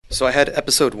So I had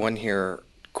episode 1 here,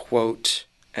 quote,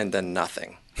 and then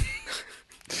nothing.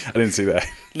 I didn't see that.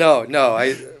 No,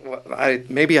 I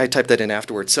maybe I typed that in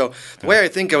afterwards. So the way I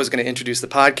think I was going to introduce the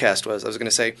podcast was I was going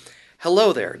to say,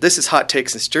 hello there, this is Hot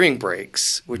Takes and Steering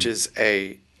Breaks, which is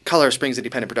a Colorado Springs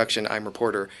independent production. I'm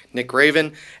reporter Nick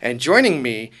Raven, and joining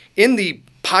me in the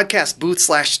podcast booth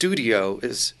 / studio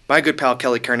is my good pal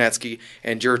Kelly Karnetsky,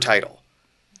 and your title.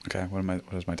 Okay, what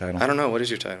is my title? I don't know. What is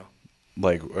your title?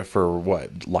 Like, for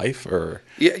what? Life or?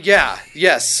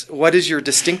 Yes. What is your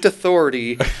distinct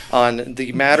authority on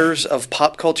the matters of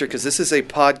pop culture? Because this is a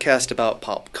podcast about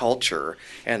pop culture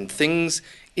and things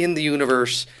in the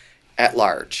universe at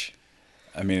large.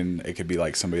 I mean, it could be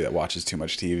like somebody that watches too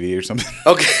much TV or something.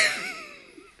 Okay.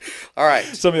 All right.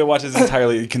 Somebody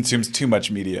that consumes too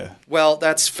much media. Well,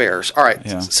 that's fair. All right.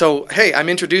 Yeah. So, hey, I'm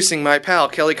introducing my pal,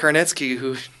 Kelly Karnetsky,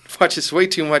 who watches way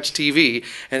too much TV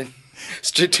and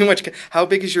too much. How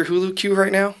big is your Hulu queue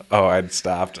right now? Oh, I'd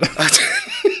stopped.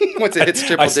 Once it hits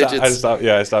triple digits. I stopped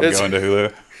going to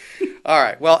Hulu. All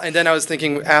right. Well, and then I was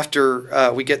thinking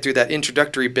after we get through that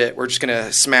introductory bit, we're just going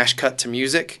to smash cut to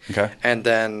music. Okay. And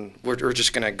then we're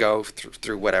just going to go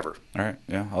through whatever. All right.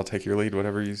 Yeah, I'll take your lead.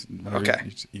 Whatever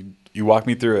okay. You walk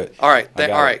me through it. All right.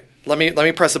 All right. Let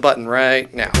me press a button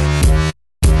right now.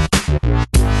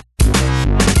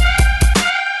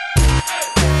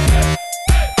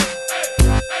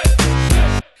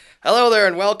 Hello there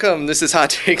and welcome. This is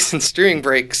Hot Takes and Steering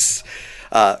Breaks,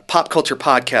 pop culture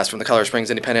podcast from the Colorado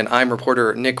Springs Independent. I'm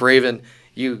reporter Nick Raven.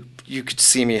 You could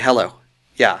see me. Hello.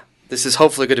 Yeah, this is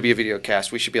hopefully going to be a video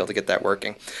cast. We should be able to get that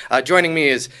working. Joining me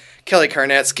is Kelly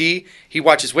Karnetsky. He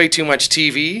watches way too much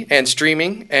TV and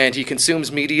streaming, and he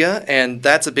consumes media, and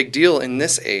that's a big deal in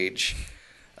this age.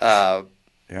 Yeah.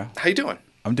 How you doing?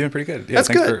 I'm doing pretty good. Yeah, that's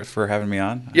thanks good. for having me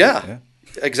on. Yeah,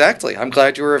 exactly. I'm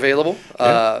glad you were available.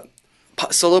 Yeah.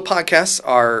 Solo podcasts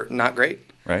are not great.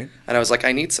 Right. And I was like,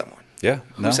 I need someone. Yeah.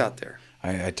 Who's out there?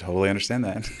 I totally understand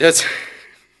that. It's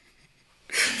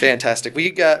fantastic.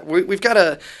 We've got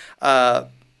I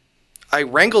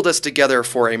wrangled us together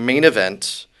for a main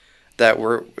event that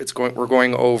we're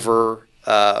going over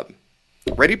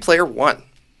Ready Player One.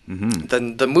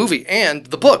 Mm-hmm. The movie and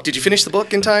the book. Did you finish the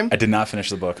book in time? I did not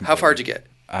finish the book. How far did you get?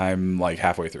 I'm like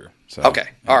halfway through. So, okay.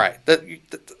 Yeah. All right.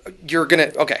 You're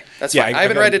going to... Okay. That's fine. I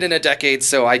haven't read it in a decade,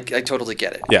 so I totally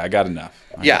get it. Yeah, I got enough.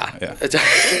 Yeah.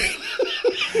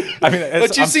 I mean,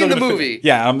 but you've seen the movie.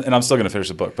 I'm still going to finish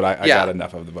the book, but I got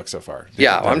enough of the book so far.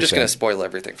 I'm just going to spoil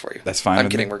everything for you. That's fine. I'm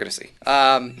kidding. We're going to see.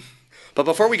 But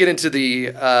before we get into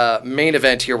the main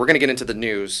event here, we're going to get into the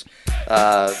news.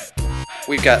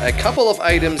 We've got a couple of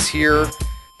items here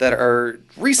that are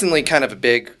recently kind of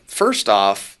big. First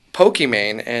off,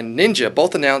 Pokimane and Ninja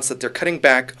both announced that they're cutting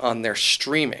back on their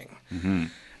streaming. Mm-hmm.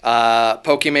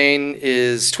 Pokimane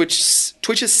is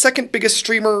Twitch's second biggest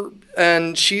streamer,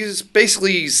 and she's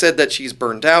basically said that she's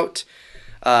burned out.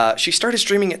 She started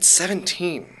streaming at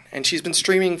 17, and she's been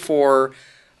streaming for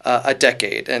a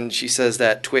decade, and she says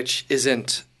that Twitch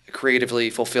isn't creatively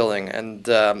fulfilling, and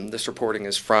this reporting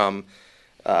is from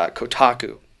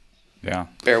Kotaku. Yeah.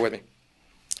 Bear with me.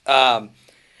 And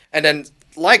then...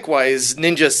 Likewise,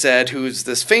 Ninja said, who's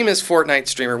this famous Fortnite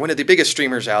streamer, one of the biggest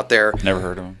streamers out there. Never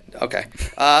heard of him. Okay.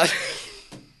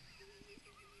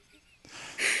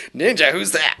 Ninja,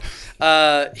 who's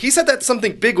that? He said that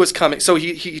something big was coming. So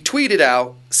he tweeted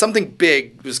out something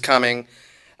big was coming.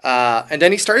 And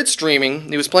then he started streaming.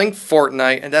 He was playing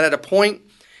Fortnite. And then at a point,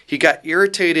 he got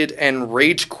irritated and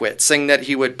rage quit, saying that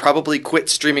he would probably quit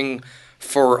streaming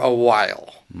for a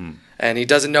while. And he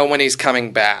doesn't know when he's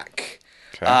coming back.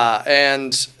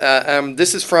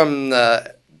 This is from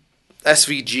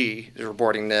SVG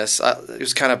reporting this. It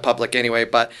was kind of public anyway,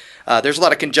 but there's a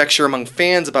lot of conjecture among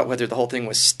fans about whether the whole thing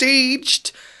was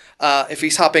staged. If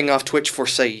he's hopping off Twitch for,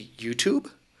 say,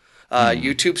 YouTube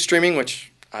streaming,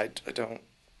 which I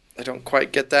don't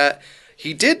quite get that.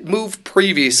 He did move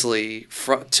previously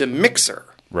to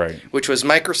Mixer, right, which was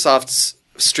Microsoft's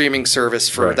streaming service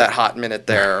for that hot minute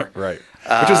there, right,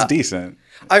 which was decent.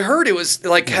 I heard it was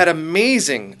had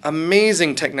amazing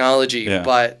technology,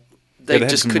 but they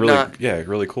just could not. Yeah,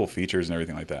 really cool features and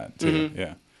everything like that too. Mm-hmm.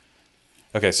 Yeah.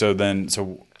 Okay, so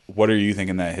what are you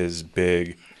thinking that his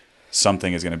big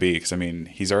something is going to be? Because I mean,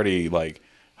 he's already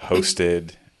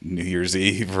hosted New Year's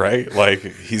Eve, right? Like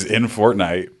he's in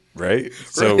Fortnite, right?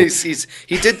 So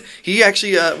he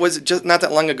actually was just not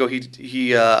that long ago.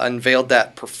 He unveiled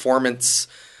that performance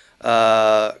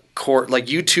like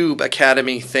YouTube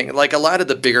Academy thing. Like a lot of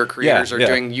the bigger creators are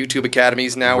doing YouTube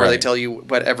Academies now, where they tell you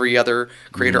what every other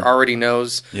creator already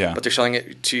knows. Yeah. But they're selling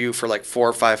it to you for like $400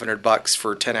 or $500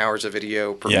 for 10 hours of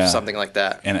video, something like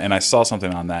that. And I saw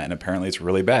something on that, and apparently it's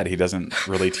really bad. He doesn't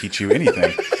really teach you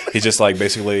anything. He's just like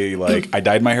basically like, I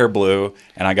dyed my hair blue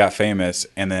and I got famous,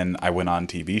 and then I went on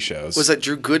TV shows. Was that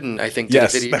Drew Gooden? I think did a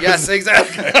video. Yes,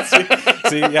 exactly.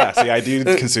 See, I do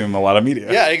consume a lot of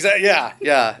media. Yeah, exactly. Yeah.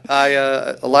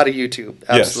 A lot of YouTube.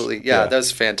 Absolutely. Yes. Yeah, that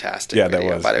was fantastic. Yeah,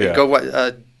 video. that was. Yeah.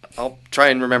 Go. I'll try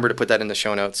and remember to put that in the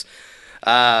show notes.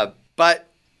 But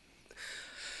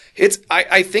it's.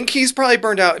 I think he's probably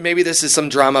burned out. Maybe this is some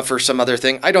drama for some other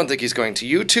thing. I don't think he's going to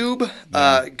YouTube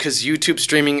because YouTube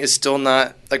streaming is still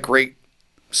not a great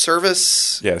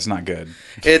service. Yeah, it's not good.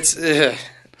 It's.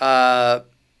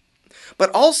 But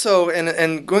also,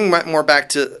 and going more back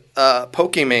to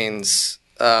Pokémon's.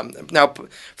 Now,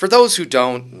 for those who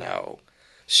don't know,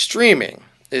 streaming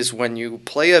is when you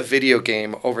play a video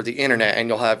game over the internet, and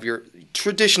you'll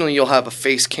have a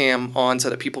face cam on so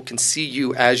that people can see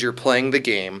you as you're playing the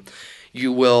game.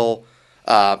 You will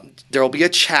there will be a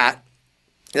chat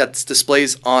that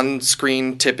displays on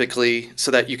screen typically,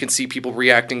 so that you can see people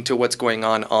reacting to what's going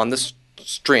on the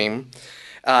stream.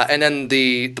 And then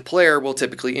the player will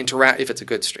typically interact if it's a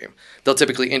good stream. They'll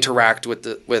typically interact with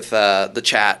the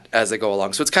chat as they go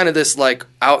along. So it's kind of this like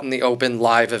out in the open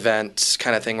live event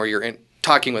kind of thing where you're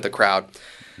talking with a crowd.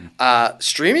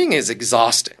 Streaming is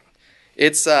exhausting.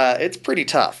 It's pretty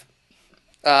tough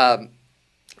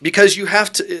because you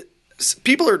have to.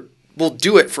 People will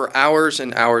do it for hours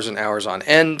and hours and hours on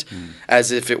end,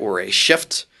 as if it were a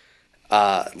shift,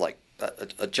 like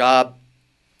a job,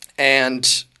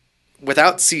 and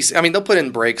without ceasing. I mean, they'll put in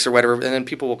breaks or whatever, and then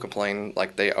people will complain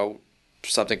like they owe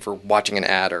something for watching an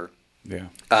ad or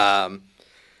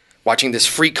watching this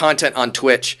free content on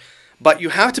Twitch. But you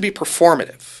have to be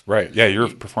performative. Right. Yeah, you're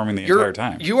performing the entire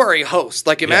time. You are a host.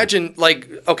 Like, imagine,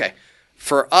 okay,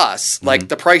 for us, like,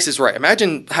 The Price is Right.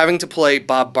 Imagine having to play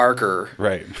Bob Barker.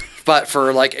 Right. But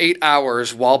for, like, 8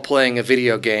 hours while playing a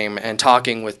video game and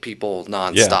talking with people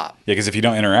nonstop. Yeah, because if you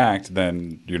don't interact,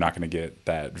 then you're not going to get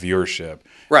that viewership.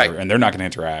 Right. And they're not going to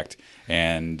interact.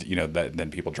 And,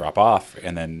 then people drop off.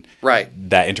 And then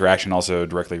that interaction also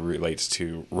directly relates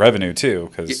to revenue, too,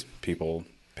 because people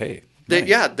pay.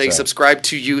 They subscribe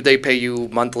to you. They pay you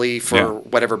monthly for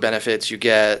whatever benefits you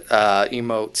get,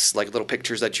 emotes, like little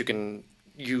pictures that you can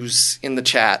use in the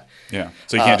chat. Yeah.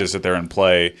 So you can't just sit there and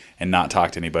play and not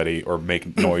talk to anybody or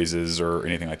make noises or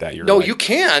anything like that. You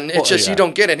can. It's just you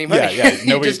don't get any money.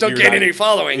 You just don't get any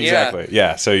following. Exactly.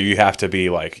 Yeah. So you have to be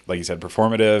like you said,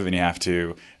 performative, and you have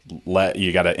to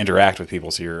you got to interact with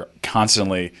people. So you're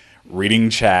constantly reading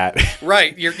chat.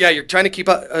 Right. You're trying to keep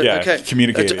up. Okay.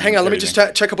 Communicating. Hang on. Let me just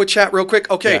check up with chat real quick.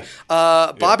 Okay.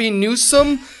 Bobby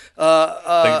Newsome.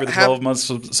 Thank you for the 12 months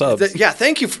of subs.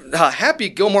 Thank you. Happy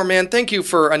Gilmore, man. Thank you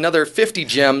for another 50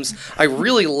 gems. I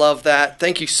really love that.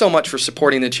 Thank you so much for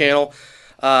supporting the channel.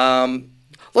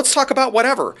 Let's talk about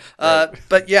whatever.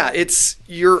 But yeah,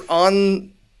 you're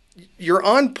on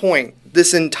point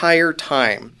this entire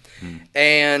time.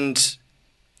 And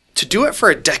to do it for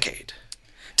a decade,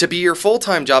 to be your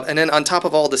full-time job, and then on top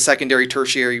of all the secondary,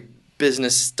 tertiary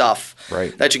business stuff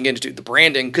that you can get into, the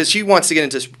branding, because she wants to get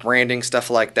into branding,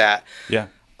 stuff like that. Yeah,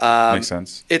 makes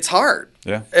sense. It's hard.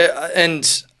 Yeah.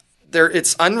 And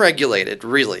it's unregulated,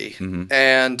 really.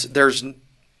 And there's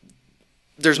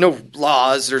no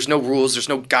laws, there's no rules, there's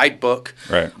no guidebook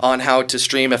on how to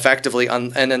stream effectively.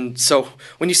 And then so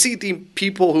when you see the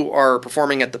people who are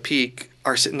performing at the peak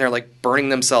are sitting there like burning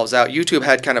themselves out. YouTube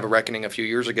had kind of a reckoning a few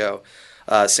years ago.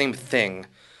 Same thing.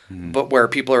 But where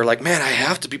people are like, man, I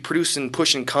have to be producing,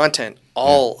 pushing content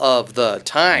all of the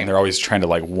time. And they're always trying to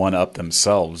like one up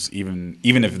themselves, even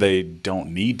if they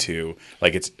don't need to.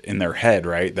 Like it's in their head,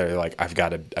 right? They're like, I've got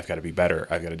to be better.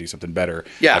 I've got to do something better.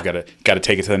 Yeah. I've got to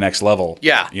take it to the next level.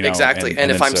 Yeah, exactly. And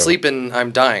if I'm sleeping,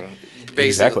 I'm dying.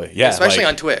 Basically. Exactly. Yeah. Especially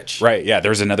on Twitch. Right. Yeah.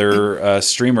 There's another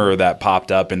streamer that popped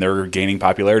up and they're gaining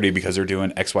popularity because they're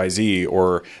doing XYZ,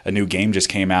 or a new game just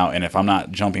came out. And if I'm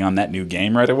not jumping on that new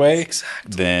game right away,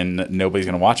 then nobody's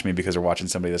going to watch me because they're watching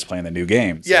somebody that's playing the new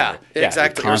game. So,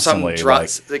 exactly. Or some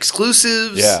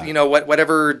exclusives,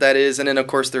 whatever that is. And then, of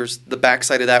course, there's the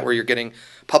backside of that where you're getting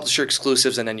publisher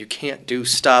exclusives and then you can't do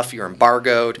stuff. You're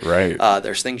embargoed. Right.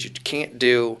 There's things you can't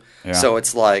do. Yeah. So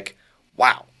it's like,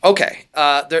 wow. Okay,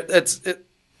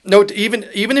 even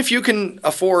if you can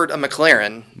afford a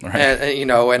McLaren and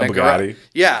a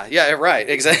Bugatti, right,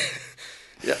 exactly.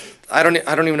 Yeah, I don't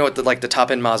even know what the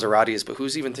top end Maserati is, but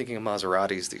who's even thinking of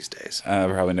Maseratis these days?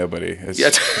 Probably nobody.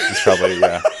 It's probably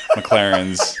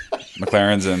McLarens,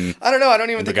 McLarens and I don't know. I don't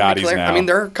even think of Bugattis McLaren. now. I mean,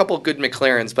 there are a couple good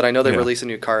McLarens, but I know they Yeah. release a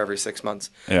new car every 6 months.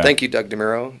 Yeah. Thank you, Doug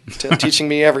DeMuro, teaching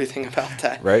me everything about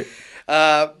that. right.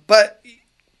 But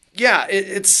yeah,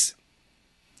 it's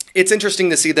interesting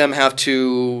to see them have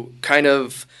to kind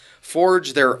of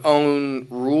forge their own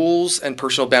rules and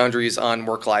personal boundaries on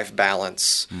work-life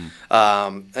balance,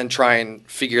 and try and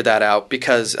figure that out.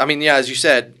 Because, I mean, yeah, as you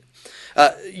said,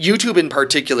 YouTube in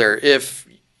particular, if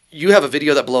you have a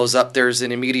video that blows up, there's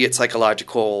an immediate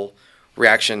psychological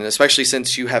reaction, especially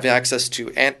since you have access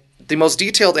to the most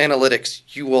detailed analytics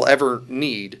you will ever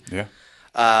need. Yeah.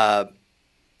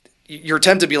 You're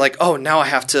tempted to be like, oh, now I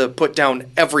have to put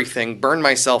down everything, burn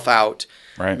myself out,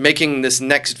 Right. making this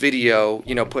next video,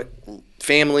 put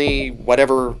family,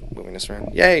 whatever, moving this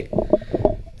around. Yay.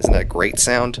 Isn't that a great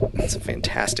sound? That's a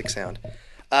fantastic sound.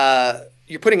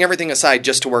 You're putting everything aside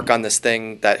just to work on this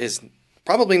thing that is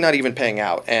probably not even paying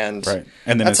out. And, Right.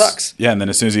 And then that sucks. Yeah. And then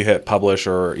as soon as you hit publish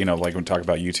or, like when we talk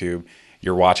about YouTube,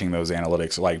 you're watching those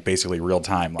analytics like basically real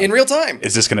time. Like, In real time.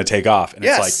 is this going to take off? And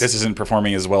Yes. it's like, this isn't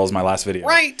performing as well as my last video.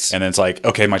 Right. And then it's like,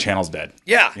 okay, my channel's dead.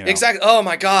 Yeah, exactly. Oh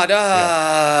my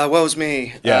God. Woe's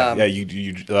me. Yeah.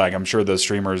 You like, I'm sure those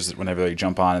streamers, whenever they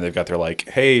jump on and they've got their like,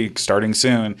 hey, starting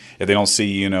soon, if they don't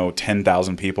see,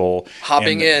 10,000 people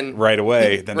Hopping in. right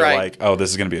away, then Right. they're like, oh,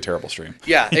 this is going to be a terrible stream.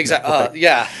 Yeah, exactly.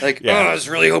 Yeah, like, Yeah. I was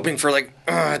really hoping for like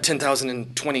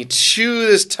 10,022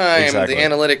 this time. Exactly. The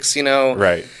analytics,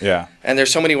 Right. Yeah. And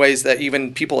there's so many ways that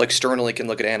even people externally can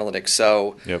look at analytics.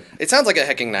 So Yep. it sounds like a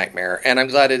hecking nightmare. And I'm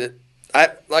glad I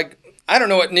don't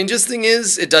know what Ninja's thing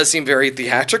is. It does seem very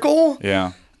theatrical.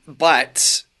 Yeah.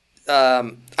 But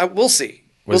we'll see.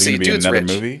 We'll Was it see. going to be Dude's another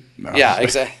rich. movie? No. Yeah,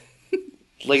 exactly.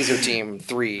 Laser Team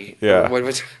 3. Yeah.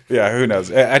 What Yeah, who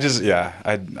knows? I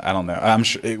don't know. I'm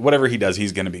sure whatever he does,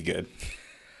 he's going to be good.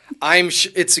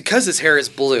 it's because his hair is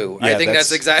blue. I Yeah, think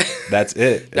that's exactly. That's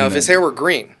it. Now, if his hair were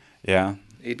green, Yeah.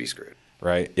 he'd be screwed.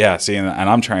 Right. Yeah. See, and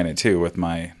I'm trying it too with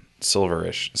my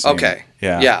silverish. Okay.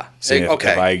 Yeah. Yeah. Seeing if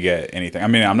Okay. I get anything. I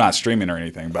mean, I'm not streaming or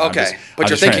anything, but Okay. But I'm you're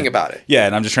just trying thinking to- about it. Yeah,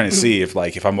 and I'm just trying to see if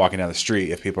I'm walking down the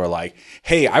street, if people are like,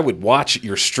 "Hey, I would watch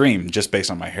your stream just based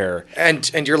on my hair." And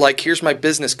you're like, here's my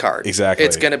business card. Exactly.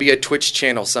 It's going to be a Twitch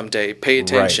channel someday. Pay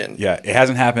attention. Right. Yeah. It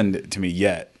hasn't happened to me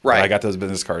yet. But Right. I got those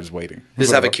business cards waiting.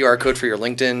 Does it have a QR code for your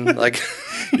LinkedIn? Like,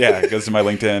 Yeah, it goes to my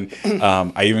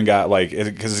LinkedIn. I even got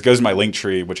because it goes to my link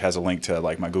tree, which has a link to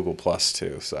my Google Plus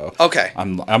too. So Okay.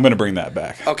 I'm going to bring that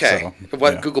back. okay. So,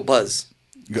 What yeah. Google Buzz?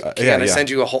 Yeah, Can I send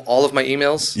you all of my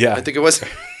emails? Yeah. I think it was.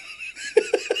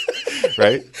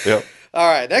 Right. Yep. All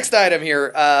right. Next item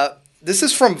here. This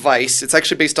is from Vice. It's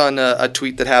actually based on a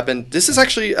tweet that happened. This is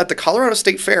actually at the Colorado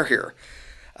State Fair here.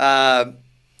 An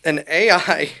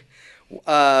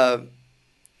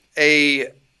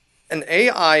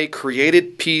AI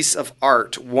created piece of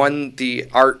art won the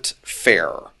art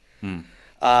fair.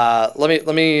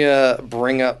 Let me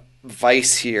bring up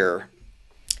Vice here,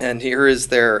 and here is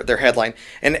their headline: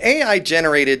 An AI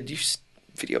generated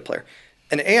video player.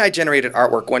 An AI generated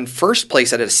artwork won first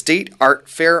place at a state art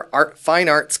fair fine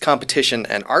arts competition,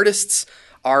 and artists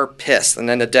are pissed. And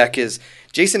then the deck is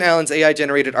Jason Allen's AI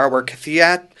generated artwork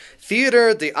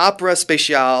Theater de Opera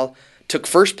Spatiale took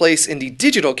first place in the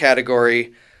digital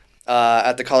category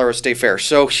at the Colorado State Fair.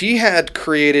 So he had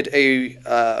created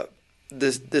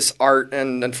this art,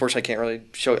 and unfortunately I can't really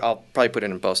show it. I'll probably put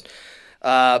it in post.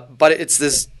 But it's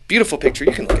this beautiful picture.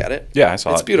 You can look at it. Yeah, I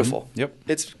saw it. It's beautiful. Mhm. Yep.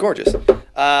 It's gorgeous.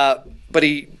 But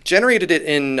he generated it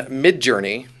in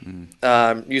Midjourney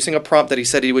using a prompt that he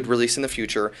said he would release in the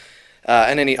future.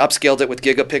 And then he upscaled it with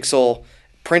Gigapixel,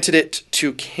 printed it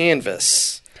to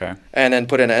canvas. Okay. And then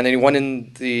and then he won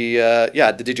in the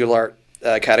digital art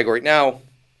category. Now,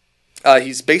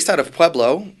 he's based out of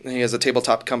Pueblo. He has a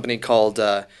tabletop company called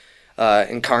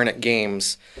Incarnate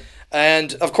Games.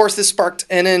 And, of course, this sparked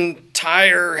an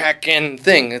entire heckin'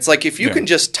 thing. It's like if you can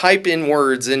just type in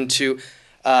words into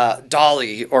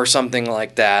Dolly or something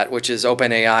like that, which is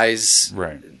OpenAI's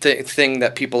thing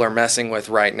that people are messing with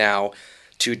right now,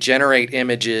 to generate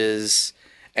images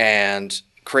and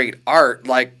create art,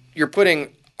 like you're putting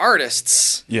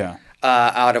artists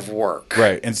out of work.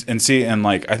 Right. And see, and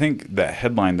I think that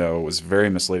headline, though, was very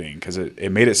misleading because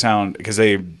it made it sound, because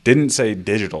they didn't say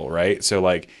digital, right? So,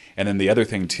 and then the other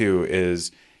thing, too,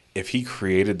 is if he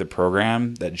created the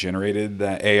program that generated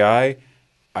that AI,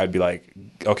 I'd be like,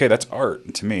 okay, that's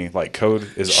art to me. Code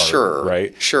is art,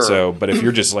 right? Sure. So, but if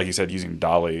you're just, like you said, using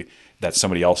Dolly that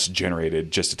somebody else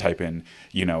generated just to type in,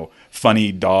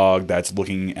 funny dog that's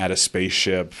looking at a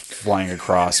spaceship flying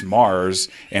across Mars,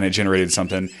 and it generated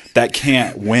something that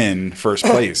can't win first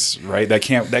place, right? That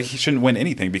shouldn't win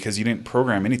anything because you didn't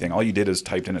program anything. All you did is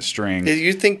typed in a string.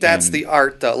 You think that's the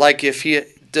art, though? Like, if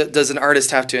does an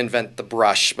artist have to invent the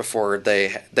brush before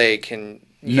they can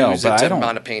use it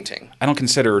on a painting? I don't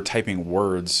consider typing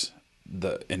words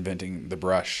inventing the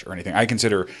brush or anything. I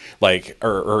consider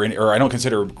or I don't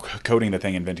consider coding the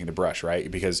thing inventing the brush, right?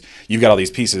 Because you've got all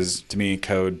these pieces. To me,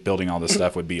 code, building all this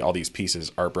stuff would be all these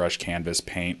pieces: art brush, canvas,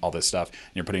 paint, all this stuff,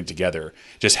 and you're putting it together.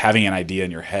 Just having an idea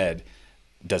in your head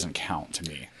doesn't count to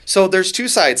me. So there's two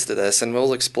sides to this, and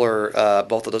we'll explore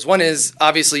both of those. One is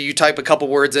obviously you type a couple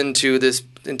words into this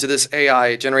AI,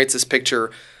 it generates this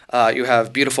picture. You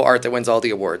have beautiful art that wins all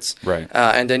the awards, right?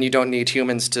 And then you don't need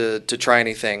humans to try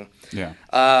anything. Yeah.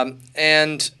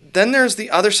 And then there's the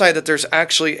other side that there's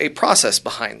actually a process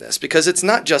behind this, because it's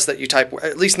not just that you type,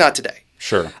 at least not today.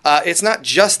 Sure. It's not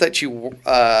just that you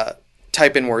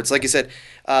type in words. Like you said,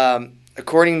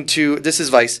 this is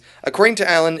Vice. According to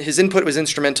Allen, his input was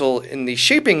instrumental in the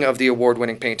shaping of the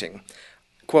award-winning painting.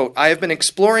 Quote, I have been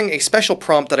exploring a special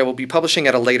prompt that I will be publishing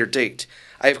at a later date.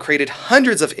 I have created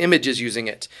hundreds of images using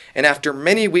it, and after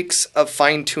many weeks of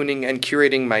fine-tuning and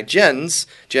curating my gens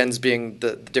being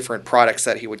the different products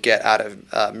that he would get out of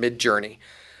Midjourney,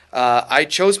 I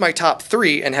chose my top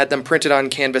 3 and had them printed on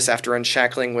canvas after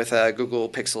unshackling with a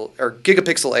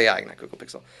Gigapixel AI, not Google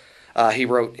Pixel. He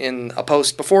wrote in a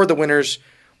post before the winners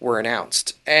were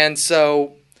announced. And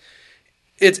so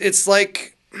it's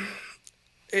like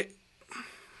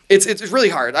it's really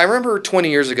hard. I remember 20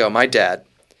 years ago, my dad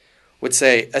would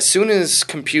say, as soon as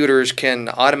computers can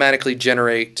automatically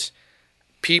generate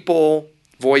people,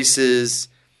 voices,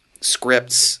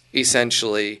 scripts,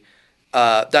 essentially,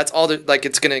 that's all.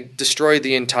 It's going to destroy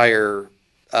the entire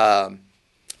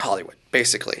Hollywood,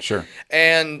 basically. Sure.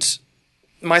 And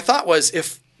my thought was,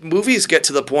 if movies get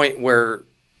to the point where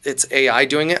it's AI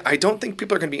doing it, I don't think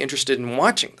people are going to be interested in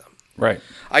watching them. Right.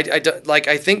 I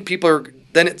think people are.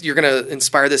 You're going to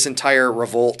inspire this entire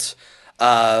revolt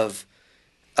of.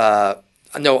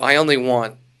 No, I only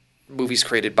want movies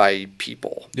created by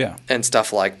people. Yeah. And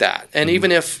stuff like that. And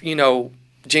even if,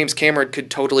 James Cameron could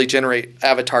totally generate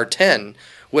Avatar 10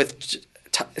 with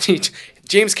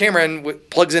James Cameron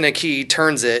plugs in a key,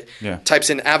 turns it, types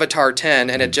in Avatar 10,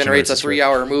 and it generates a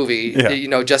 3-hour movie,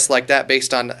 just like that,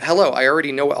 based on, hello, I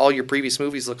already know what all your previous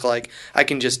movies look like. I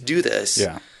can just do this.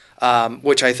 Yeah.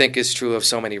 Which I think is true of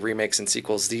so many remakes and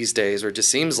sequels these days, where it just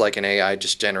seems like an AI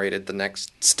just generated the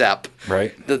next step,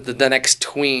 right? The next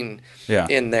tween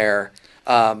in there.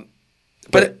 But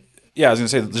I was going to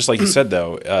say, just like you said,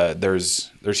 though,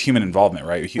 there's human involvement,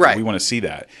 right? Right. We want to see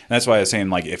that. And that's why I was saying,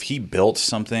 like, if he built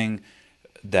something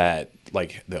that,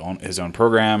 like, his own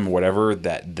program, whatever,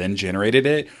 that then generated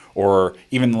it, or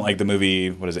even like the movie,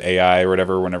 what is it, AI or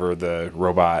whatever, whenever the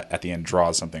robot at the end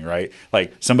draws something, right?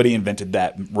 Like, somebody invented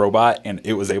that robot and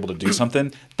it was able to do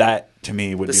something, that to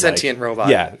me would be the sentient robot.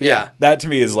 Yeah. That to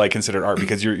me is like considered art,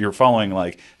 because you're following,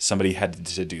 like, somebody had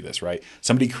to do this, right?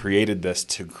 Somebody created this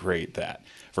to create that.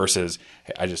 Versus,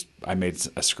 hey, I made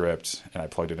a script and I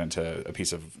plugged it into a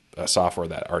piece of software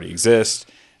that already exists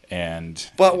and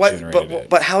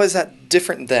but how is that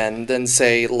different than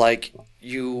say, like,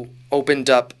 you opened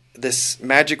up this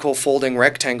magical folding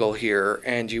rectangle here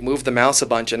and you moved the mouse a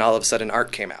bunch and all of a sudden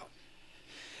art came out?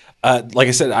 Like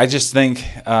I said, I just think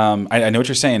I know what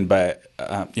you're saying, but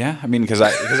I mean, because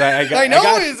I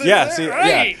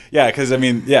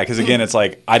because again, it's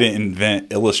like I didn't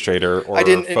invent Illustrator or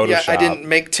Photoshop. I didn't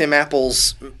make Tim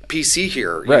Apple's PC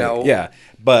here, right? Yeah,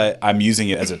 but I'm using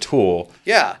it as a tool.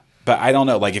 Yeah. But I don't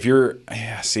know, like, if you're, you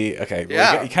kind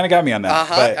of got me on that.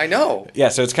 But, I know. Yeah,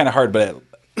 so it's kind of hard, but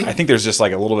I think there's just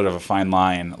like a little bit of a fine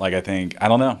line. Like, I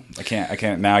don't know. I can't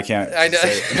say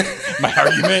my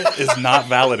argument is not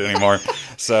valid anymore.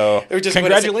 So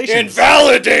congratulations.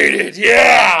 Invalidated.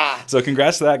 Yeah. So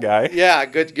congrats to that guy. Yeah.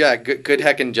 Good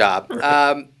heckin' job.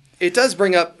 It does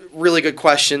bring up really good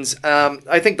questions.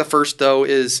 I think the first, though,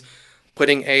 is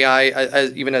putting AI,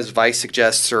 even as Vice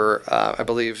suggests, or I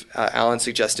believe Alan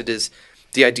suggested, is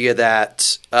the idea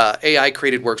that AI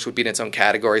created works would be in its own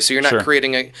category. So you're not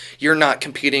you're not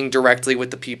competing directly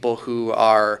with the people who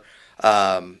are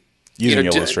using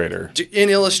Illustrator. In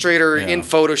Illustrator, in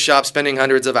Photoshop, spending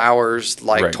hundreds of hours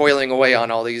toiling away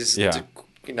on all these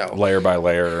layer by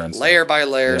layer and layer by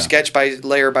layer, sketch by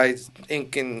layer by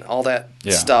ink and all that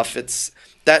stuff. It's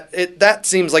that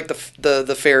seems like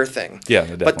the fair thing.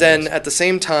 Yeah, but then at the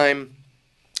same time,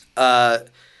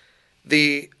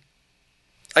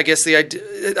 I guess the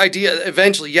idea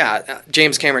eventually, yeah,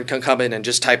 James Cameron can come in and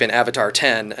just type in Avatar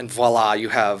 10, and voila, you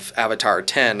have Avatar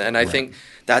 10. And I think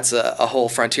that's a whole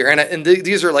frontier. And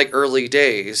these are like early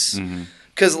days,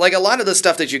 because like a lot of the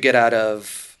stuff that you get out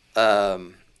of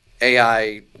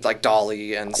AI, like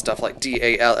Dolly and stuff like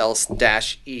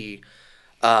DALL-E.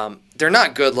 They're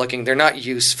not good looking. They're not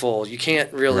useful. You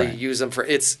can't really use them for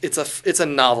it's a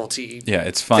novelty. Yeah,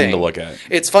 it's fun to look at.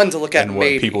 It's fun to look at. And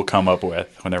what people come up with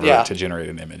whenever to generate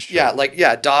an image. Yeah, like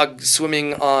dog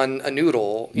swimming on a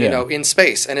noodle, you know, in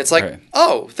space, and it's like,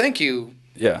 oh, thank you,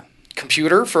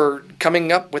 computer, for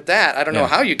coming up with that. I don't know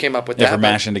how you came up with that. For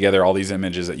mashing together all these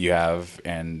images that you have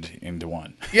and into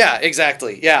one. Yeah,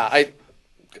 exactly. Yeah,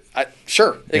 I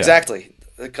sure, exactly.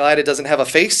 Glad it doesn't have a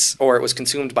face, or it was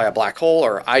consumed by a black hole,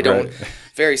 or I don't.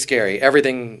 Very scary.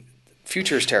 Everything.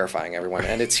 Future's terrifying, everyone,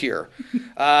 and it's here.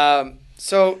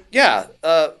 So yeah,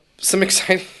 some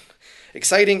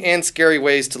exciting and scary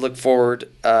ways to look forward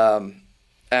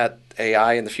at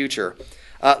AI in the future.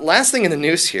 Last thing in the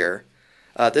news here.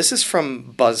 This is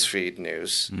from BuzzFeed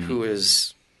News, who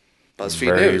is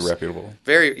BuzzFeed News. Very reputable.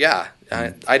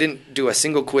 I didn't do a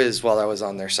single quiz while I was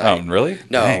on their site. Oh, really?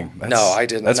 No, Dang, no, I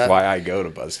didn't. That's why I go to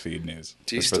BuzzFeed News.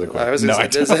 Do you for the still? quiz.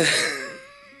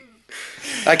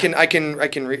 I don't. I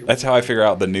can read. That's how I figure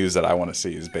out the news that I want to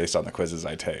see, is based on the quizzes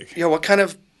I take. Yeah, what kind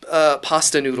of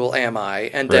pasta noodle am I?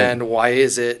 And then why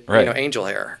is it angel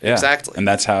hair? Yeah. Exactly. And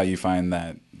that's how you find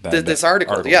this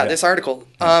article. This article.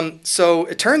 So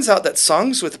it turns out that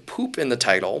songs with poop in the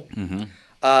title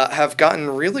have gotten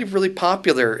really, really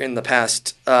popular in the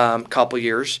past couple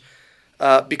years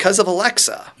because of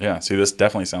Alexa. Yeah, see, this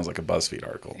definitely sounds like a BuzzFeed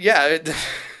article. Yeah.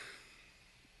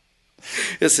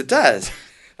 Yes, it does.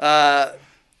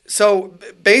 So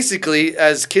basically,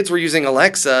 as kids were using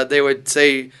Alexa, they would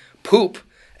say poop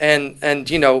and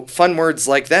fun words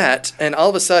like that. And all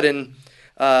of a sudden,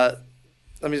 let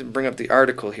me bring up the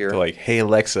article here. They're like, hey,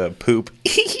 Alexa, poop.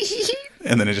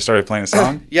 And then it just started playing a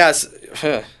song? Yes.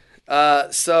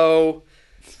 So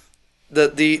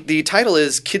the title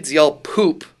is Kids Yell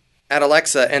Poop at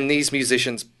Alexa and These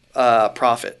Musicians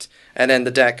Profit. And then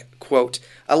the deck, quote,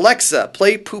 Alexa,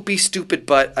 play Poopy Stupid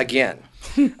Butt again.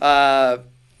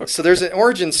 So there's an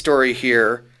origin story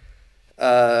here.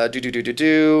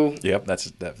 Yep,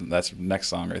 that's next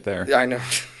song right there. I know.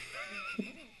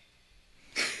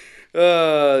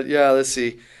 Let's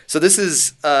see. So this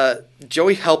is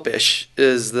Joey Helpish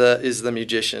is the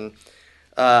musician.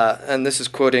 And this is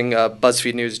quoting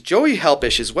BuzzFeed News. Joey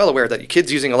Helpish is well aware that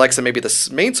kids using Alexa may be the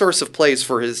main source of plays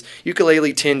for his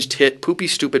ukulele-tinged hit Poopy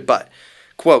Stupid Butt.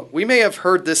 Quote, we may have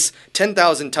heard this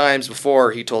 10,000 times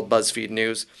before, he told BuzzFeed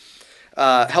News.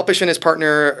 Helpish and his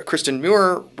partner, Kristen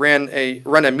Muir, run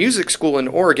a music school in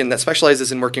Oregon that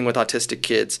specializes in working with autistic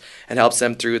kids and helps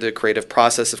them through the creative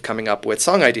process of coming up with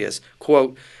song ideas.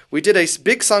 Quote, we did a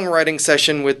big songwriting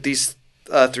session with these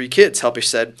 3 kids, Helpish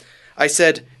said. I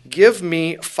said, give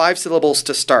me 5 syllables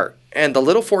to start. And the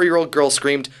little 4-year-old girl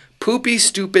screamed, Poopy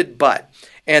Stupid Butt.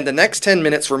 And the next 10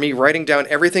 minutes were me writing down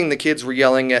everything the kids were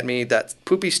yelling at me that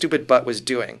Poopy Stupid Butt was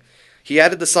doing. He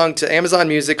added the song to Amazon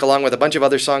Music along with a bunch of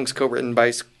other songs co-written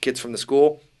by kids from the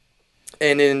school.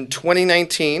 And in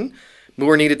 2019,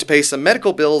 Moore needed to pay some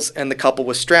medical bills and the couple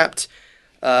was strapped.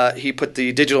 He put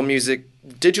the digital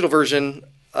version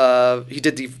of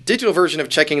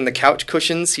checking the couch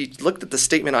cushions. He looked at the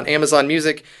statement on Amazon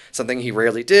Music, something he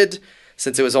rarely did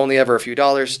since it was only ever a few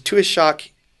dollars. To his shock,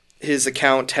 his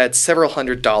account had several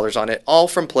 $100s on it, all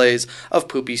from plays of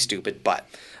Poopy Stupid Butt.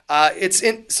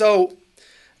 So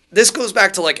this goes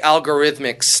back to like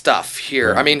algorithmic stuff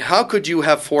here. Right. I mean, how could you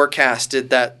have forecasted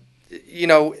that?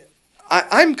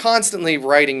 I'm constantly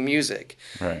writing music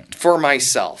for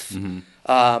myself.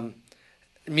 Mm-hmm.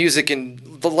 Music in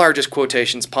the largest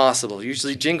quotations possible,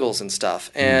 usually jingles and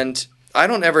stuff. Mm. And I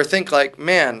don't ever think like,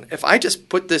 man, if I just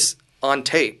put this on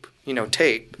tape,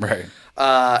 right.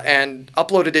 And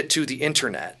uploaded it to the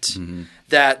internet,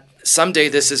 that someday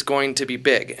this is going to be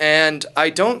big. And I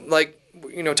don't like,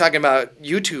 talking about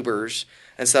YouTubers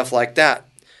and stuff like that.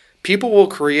 People will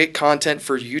create content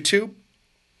for YouTube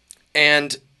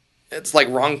and it's like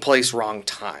wrong place, wrong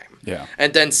time. Yeah.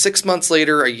 And then 6 months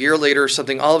later, a year later,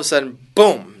 something, all of a sudden,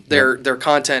 boom, their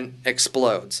content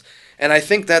explodes. And I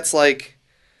think that's like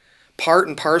part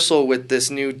and parcel with this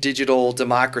new digital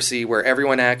democracy where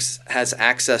everyone has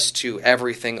access to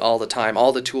everything all the time.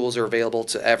 All the tools are available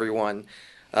to everyone,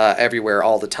 everywhere,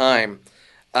 all the time.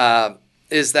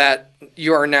 Is that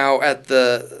you are now at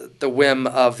the whim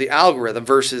of the algorithm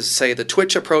versus, say, the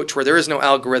Twitch approach where there is no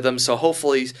algorithm. So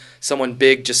hopefully someone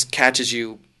big just catches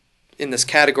you in this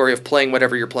category of playing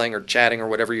whatever you're playing or chatting or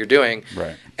whatever you're doing.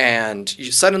 Right. And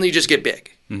you suddenly just get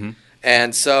big.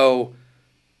 And so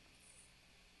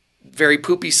very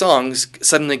poopy songs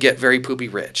suddenly get very poopy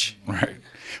rich. Right.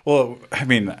 Well, I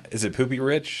mean, is it poopy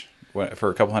rich for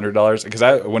a couple $100?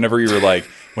 Because whenever you were like,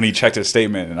 when he checked his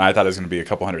statement and I thought it was going to be a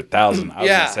couple $100,000, I was going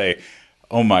to say,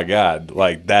 oh my God,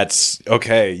 like that's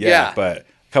okay. Yeah. But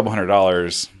a couple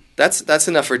 $100. That's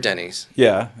enough for Denny's.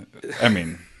 Yeah. I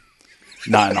mean,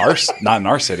 not in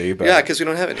our city, but yeah, because we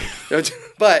don't have any.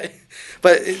 but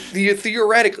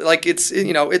theoretically, like it's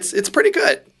pretty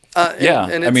good.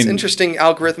 And it's interesting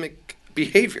algorithmic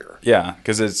behavior. Yeah,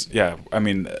 because I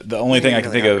mean, the only thing I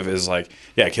can think of is like,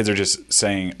 kids are just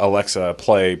saying Alexa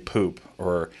play poop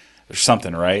or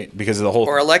something, right? Because of the whole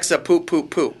or Alexa poop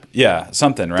poop poop. Yeah,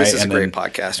 something, right? This is a great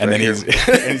podcast. And then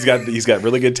he's got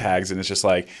really good tags, and it's just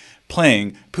like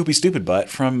playing Poopy Stupid Butt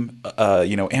from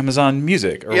Amazon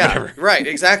Music or whatever. Right,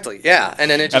 exactly. Yeah. And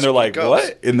then it just and they're like, goes.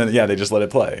 What? And then they just let it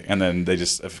play. And then they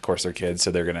just, of course, they're kids,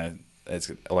 so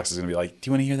Alexa's gonna be like, do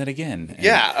you want to hear that again? And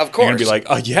yeah, of course. You're gonna be like,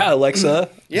 oh yeah, Alexa,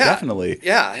 definitely.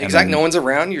 Yeah, exactly. No one's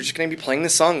around. You're just gonna be playing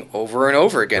this song over and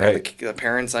over again. Right. The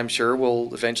parents, I'm sure,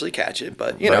 will eventually catch it,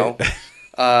 but you know.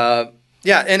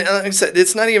 Yeah, and like I said,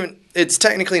 it's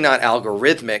technically not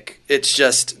algorithmic. It's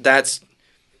just that's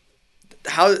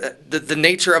how the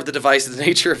nature of the device, the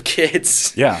nature of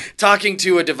kids talking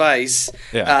to a device,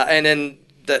 and then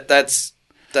that's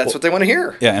what they want to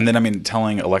hear. Yeah, and then I mean,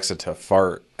 telling Alexa to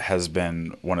fart has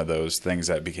been one of those things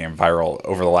that became viral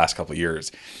over the last couple of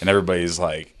years, and everybody's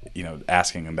like,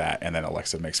 asking them that, and then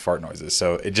Alexa makes fart noises.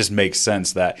 So it just makes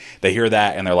sense that they hear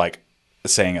that and they're like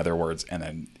saying other words, and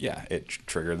then it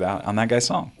triggered that on that guy's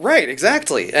song. Right,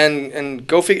 exactly, and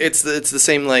go figure. It's the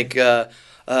same like.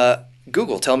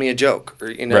 Google, tell me a joke, or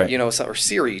or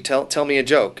Siri, tell me a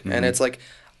joke, and it's like,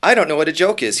 I don't know what a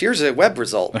joke is. Here's a web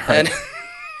result, and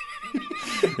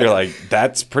you're like,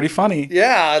 that's pretty funny.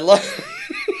 Yeah, I love.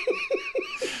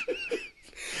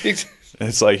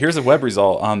 It's like, here's a web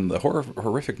result on the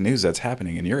horrific news that's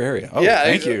happening in your area. Oh, yeah,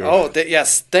 thank you.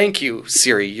 Yes, thank you,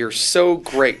 Siri. You're so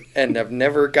great, and I've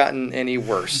never gotten any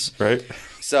worse. Right.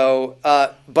 So,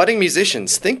 budding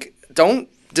musicians, don't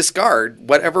discard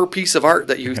whatever piece of art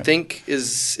that you think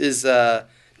is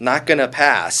not going to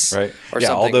pass. Right. Or something.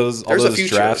 all those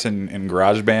drafts in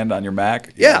GarageBand on your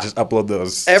Mac. Just upload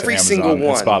those every to Amazon single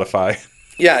one. And Spotify.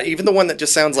 Yeah, even the one that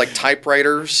just sounds like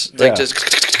typewriters, just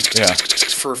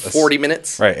for 40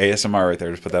 minutes. Right, ASMR right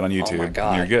there. Just put that on YouTube, and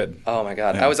you're good. Oh my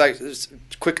God! Yeah.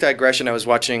 Quick digression. I was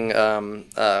watching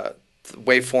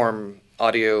Waveform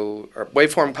audio or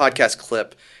Waveform podcast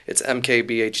clip. It's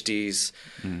MKBHD's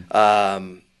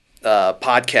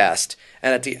podcast,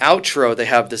 and at the outro they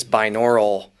have this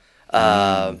binaural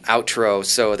outro.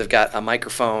 So they've got a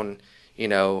microphone,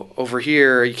 over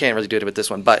here. You can't really do it with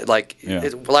this one, but like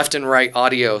it's left and right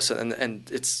audio. So and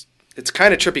it's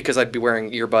kind of trippy because I'd be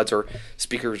wearing earbuds or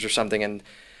speakers or something, and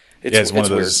it's one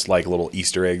of those like little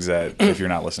Easter eggs that if you're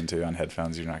not listening to on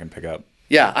headphones, you're not going to pick up.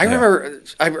 Yeah, I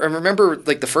remember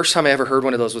like the first time I ever heard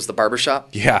one of those was the barbershop.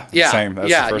 Yeah, same. That's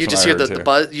the first you just hear the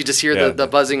buzz. You just hear the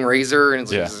buzzing razor, and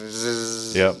it's like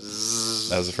zzz, yep.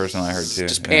 That was the first one I heard too.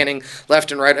 Just panning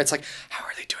left and right. It's like, how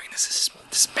are they doing this? This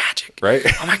is magic, right?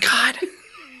 Oh my God.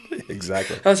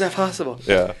 Exactly. How is that possible?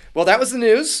 Yeah. Well, that was the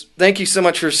news. Thank you so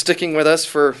much for sticking with us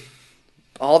for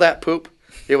all that poop.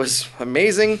 It was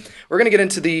amazing. We're gonna get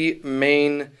into the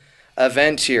main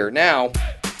event here now.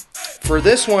 For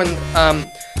this one,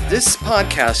 this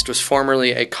podcast was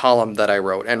formerly a column that I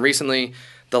wrote, and recently,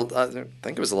 I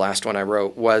think it was the last one I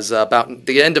wrote, was about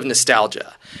the end of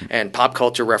nostalgia and pop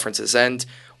culture references. And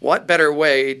what better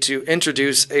way to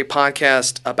introduce a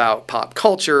podcast about pop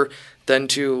culture than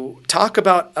to talk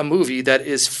about a movie that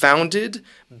is founded,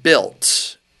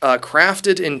 built,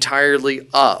 crafted entirely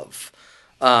of,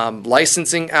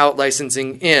 licensing out,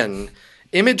 licensing in,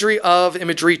 imagery of,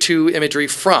 imagery to, imagery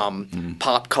from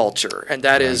pop culture, and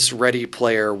that is Ready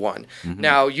Player One. Mm-hmm.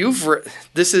 Now,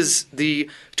 this is the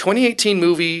 2018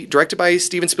 movie directed by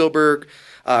Steven Spielberg,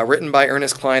 written by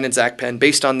Ernest Cline and Zach Penn,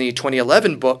 based on the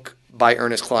 2011 book by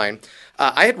Ernest Cline.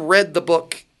 I had read the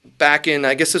book back in,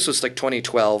 I guess this was like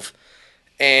 2012,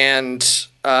 and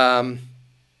I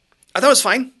thought it was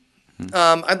fine.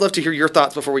 I'd love to hear your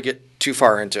thoughts before we get too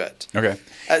far into it. Okay.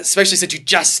 Especially since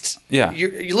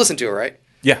you listened to it, right?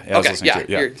 Yeah, I was listening to it.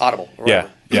 You're Audible.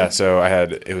 Yeah. So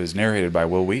it was narrated by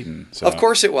Will Wheaton. So. Of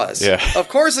course it was. Yeah. Of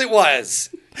course it was.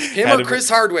 Him or Chris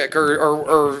Hardwick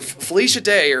or Felicia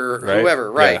Day or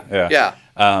whoever, right? Yeah.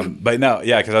 But no,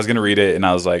 because I was going to read it and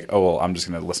I was like, oh, well, I'm just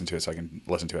going to listen to it so I can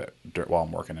listen to it while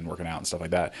I'm working out and stuff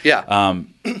like that. Yeah. I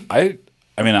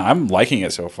mean, I'm liking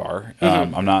it so far.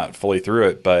 I'm not fully through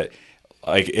it, but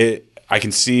like I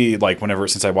can see like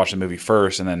since I watched the movie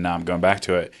first and then now I'm going back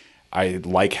to it, I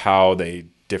like how they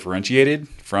differentiated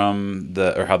from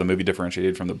how the movie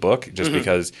differentiated from the book, just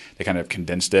because they kind of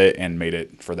condensed it and made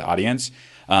it for the audience.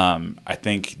 I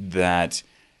think that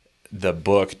the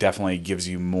book definitely gives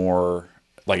you more.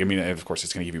 Like, I mean, of course,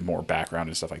 it's going to give you more background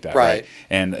and stuff like that, right?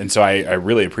 And so I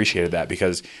really appreciated that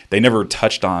because they never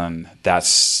touched on that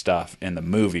stuff in the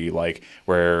movie, like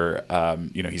where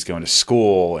he's going to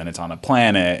school and it's on a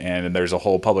planet and there's a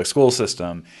whole public school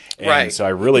system, and so I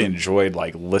really enjoyed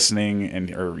like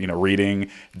listening or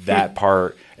reading that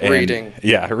part. And, reading,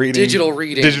 digital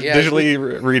reading,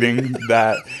 digitally reading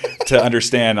that to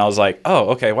understand. I was like,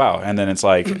 oh, okay, wow. And then it's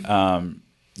like, and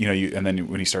then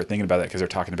when you start thinking about that, because they're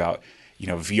talking about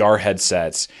VR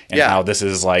headsets and how this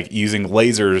is like using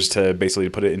lasers to basically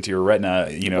put it into your retina,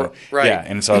 right. Yeah.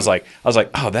 And so I was like,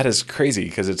 oh, that is crazy.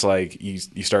 Cause it's like, you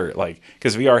start like,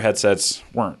 cause VR headsets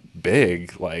weren't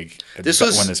big. Like when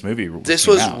this movie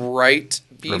came out. Right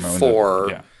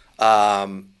before,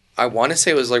 I want to say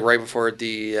it was like right before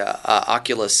the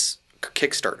Oculus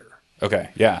Kickstarter. Okay.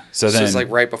 Yeah. So it was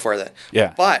like right before that.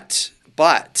 Yeah. But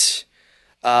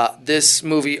this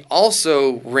movie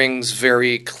also rings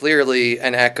very clearly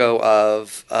an echo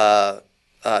of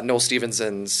Noel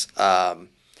Stephenson's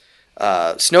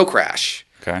Snow Crash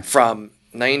from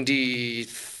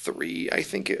 '93, I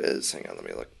think it is. Hang on, let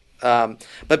me look.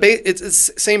 But it's the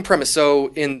same premise.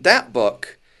 So in that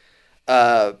book,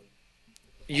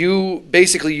 you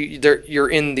basically you're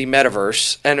in the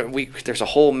metaverse, and there's a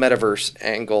whole metaverse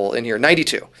angle in here.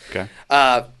 '92. Okay.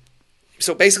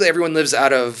 So basically, everyone lives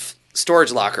out of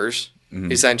storage lockers,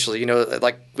 essentially.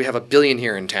 Like we have a billion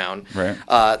here in town. Right.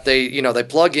 They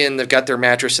plug in, they've got their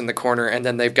mattress in the corner, and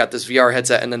then they've got this VR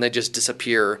headset, and then they just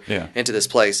disappear into this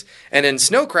place. And in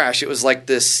Snow Crash, it was like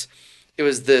this. It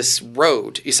was this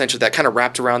road essentially that kind of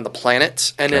wrapped around the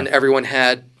planet, and then everyone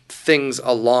had things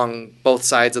along both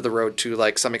sides of the road to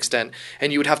like some extent,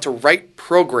 and you would have to write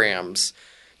programs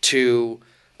to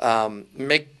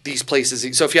make these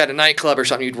places. So if you had a nightclub or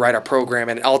something, you'd write a program,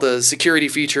 and all the security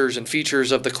features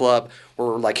of the club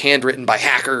were like handwritten by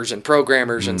hackers and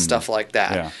programmers and stuff like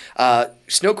that.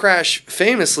 Snow Crash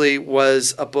famously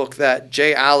was a book that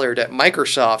Jay Allard at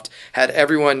Microsoft had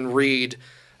everyone read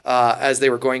as they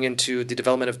were going into the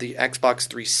development of the Xbox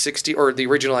 360 or the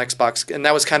original Xbox, and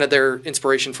that was kind of their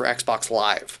inspiration for Xbox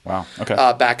Live. Wow. Okay.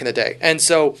 Back in the day. And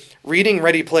so reading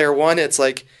Ready Player One, it's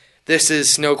like, this is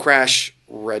Snow Crash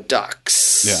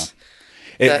Redux. Yeah.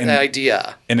 That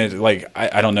idea. And it like,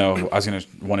 I don't know. I was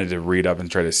wanted to read up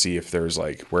and try to see if there's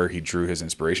like where he drew his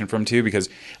inspiration from too, because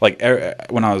like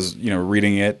when I was,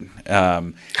 reading it,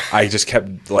 I just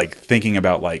kept like thinking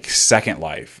about like Second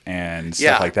Life and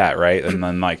stuff like that. Right. And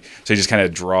then like, so you just kind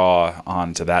of draw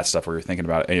onto that stuff where you're thinking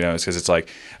about it, it's because it's like,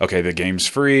 okay, the game's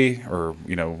free or,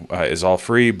 is all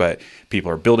free, but people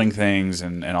are building things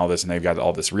and all this, and they've got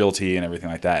all this realty and everything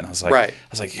like that. And I was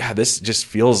like, yeah, this just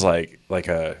feels like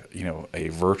a, a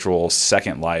virtual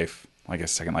Second Life. I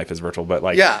guess Second Life is virtual, but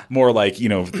like more like,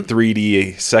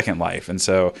 3D Second Life. And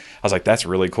so I was like, that's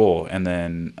really cool. And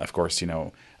then of course,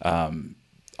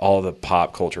 all the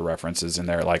pop culture references in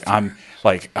there. Like I'm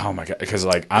like, oh my God. Cause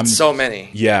like it's so many.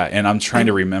 Yeah. And I'm trying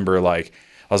to remember, like,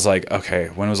 I was like, okay,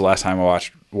 when was the last time I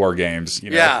watched War Games?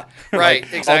 Yeah, right,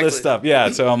 like, exactly. All this stuff.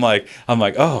 Yeah. So I'm like,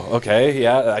 oh, okay,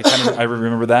 yeah. I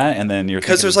remember that. And then you're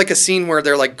because there's like a scene where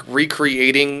they're like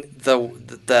recreating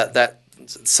that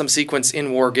some sequence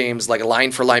in War Games, like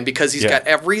line for line, because he's got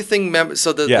everything.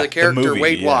 So the character the movie,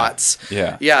 Wade Watts.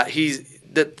 Yeah. He's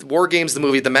the War Games, the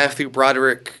movie, the Matthew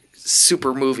Broderick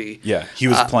super movie. Yeah, he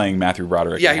was playing Matthew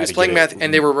Broderick. Yeah, he was playing Matthew,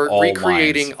 and they were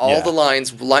recreating all the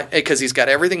lines because he's got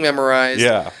everything memorized.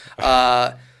 Yeah.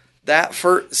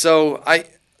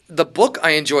 The book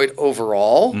I enjoyed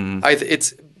overall.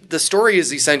 It's the story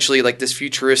is essentially like this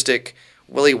futuristic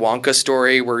Willy Wonka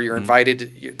story where you're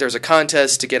invited. There's a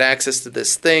contest to get access to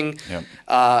this thing,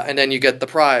 and then you get the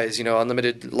prize.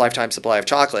 Unlimited lifetime supply of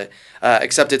chocolate.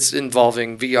 Except it's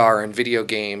involving VR and video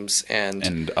games and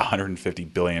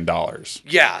 $150 billion.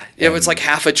 Yeah, it was like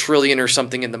 $500 billion or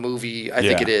something in the movie. I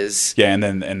think it is. Yeah, and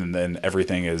then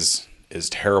everything is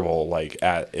terrible like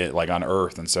on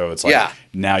Earth, and so it's like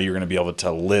now you're going to be able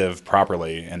to live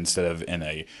properly instead of in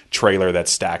a trailer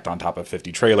that's stacked on top of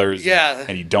 50 trailers. Yeah,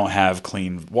 and you don't have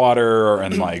clean water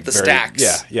and like the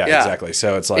stacks. Yeah, exactly.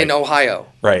 So it's like in Ohio,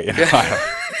 right? In Ohio.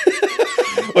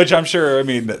 Which I'm sure, I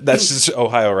mean, that's just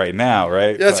Ohio right now,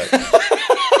 right?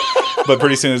 But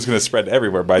pretty soon it's going to spread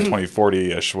everywhere by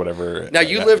 2040-ish, whatever. Now,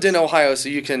 you lived in Ohio, so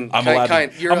you can... I'm allowed to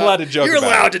joke about it. You're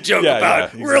allowed to joke about it.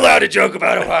 Exactly. We're allowed to joke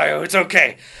about Ohio. It's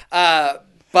okay.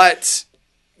 But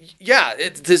Yeah,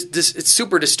 it's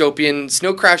super dystopian.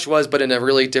 Snow Crash was, but in a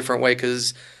really different way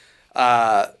because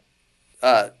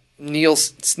Neil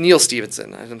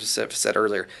Stevenson, I just said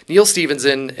earlier, Neil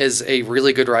Stevenson is a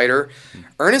really good writer.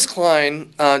 Ernest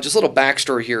Cline, just a little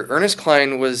backstory here. Ernest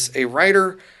Cline was a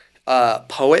writer,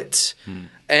 poet,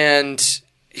 and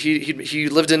he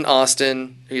lived in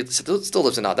Austin. He still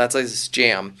lives in Austin. That's his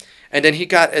jam. And then he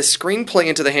got a screenplay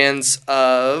into the hands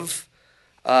of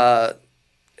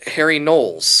Harry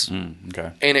Knowles.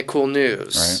 Okay. Ain't It Cool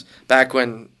News? Right. Back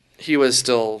when he was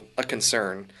still a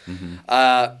concern.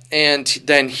 And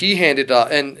then he handed up,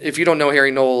 and if you don't know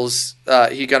Harry Knowles,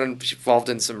 he got involved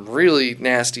in some really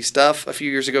nasty stuff a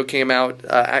few years ago, came out,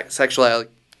 sexual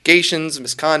allegations,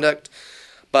 misconduct.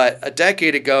 But a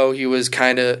decade ago, he was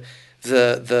kind of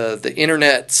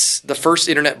the first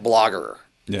internet blogger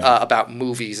about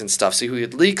movies and stuff. So he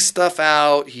would leak stuff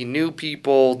out, he knew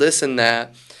people, this and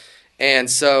that. And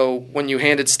so when you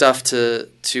handed stuff to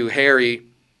Harry,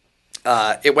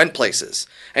 it went places.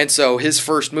 And so his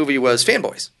first movie was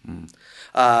Fanboys,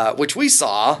 which we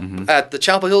saw at the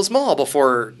Chapel Hills Mall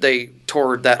before they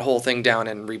tore that whole thing down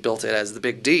and rebuilt it as the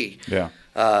Big D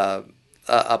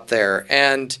up there.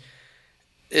 And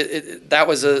that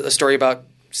was a story about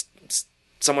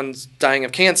someone's dying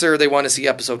of cancer. They want to see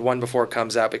episode 1 before it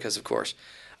comes out because, of course.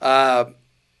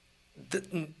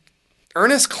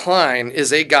 Ernest Cline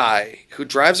is a guy who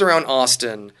drives around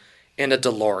Austin in a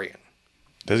DeLorean.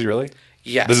 Does he really?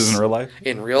 Yes. This is in real life?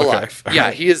 In real life. Yeah,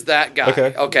 he is that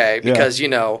guy. Okay. Because,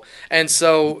 and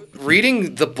so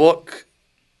reading the book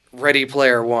Ready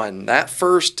Player One, that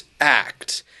first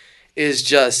act is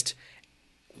just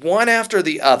one after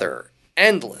the other,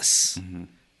 endless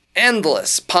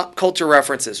pop culture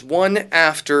references, one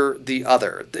after the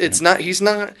other. He's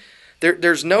not,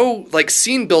 there's no like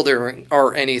scene builder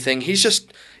or anything. He's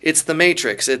just, it's The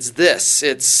Matrix. It's this.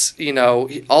 It's,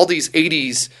 all these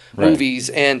 80s movies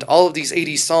and all of these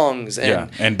 80s songs.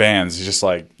 And bands. He's just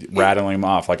like rattling them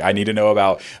off. Like, I need to know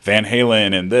about Van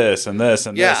Halen and this and this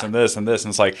and this and this and this.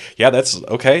 And it's like, that's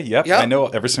okay. Yep. I know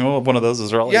every single one of those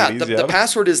is all 80s. The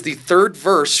password is the third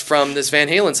verse from this Van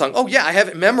Halen song. Oh, yeah, I have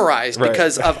it memorized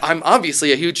because I'm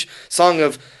obviously a huge song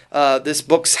of this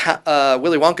book's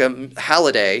Willy Wonka,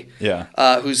 Halliday,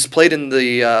 who's played in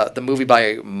the movie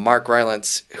by Mark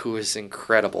Rylance, who is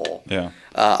incredible.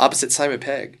 Opposite Simon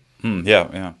Pegg. And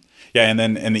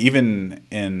even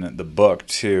in the book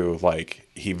too, like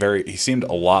he seemed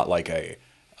a lot like a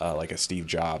Steve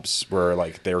Jobs, where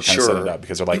like they were kind of set it up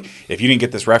because they're like, if you didn't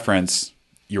get this reference,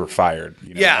 you were fired,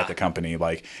 at the company.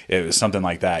 Like it was something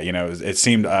like that. It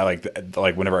seemed like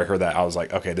whenever I heard that, I was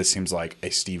like, okay, this seems like a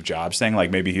Steve Jobs thing.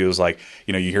 Like maybe he was like,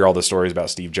 you hear all the stories about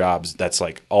Steve Jobs. That's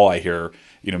like all I hear.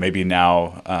 Maybe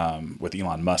now with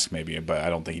Elon Musk, maybe, but I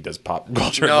don't think he does pop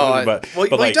culture. No, but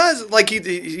he does. Like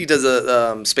he does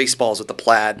Spaceballs with the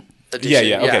plaid.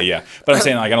 Edition. But I'm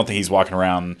saying, like, I don't think he's walking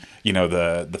around,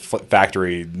 the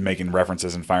factory making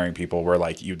references and firing people where,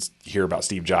 like, you'd hear about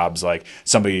Steve Jobs, like,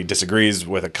 somebody disagrees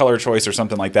with a color choice or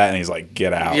something like that, and he's like,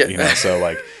 get out, so,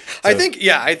 like... I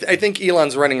think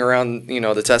Elon's running around,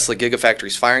 the Tesla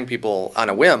Gigafactories firing people on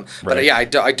a whim, but I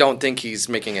don't think he's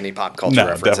making any pop culture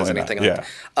references or anything like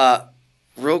that.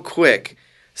 Real quick,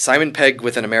 Simon Pegg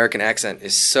with an American accent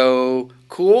is so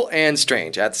cool and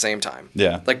strange at the same time.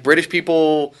 Yeah. Like, British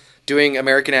people... doing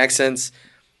American accents,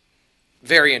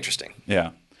 very interesting.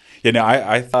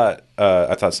 I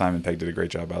thought Simon Pegg did a great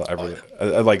job. I really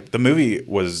like the movie.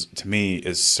 To me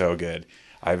is so good.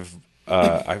 I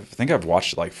think I've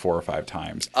watched it like 4 or 5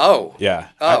 times.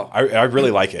 I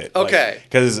really like it. Okay,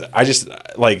 because I just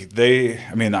like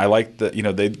I like the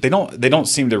they don't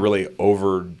seem to really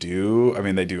overdo. I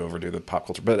mean, they do overdo the pop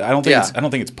culture, but I don't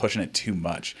think it's pushing it too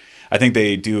much. I think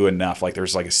they do enough. Like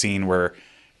there's like a scene where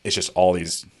it's just all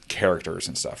these characters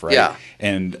and stuff, right? Yeah.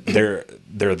 And they're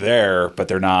there, but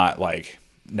they're not like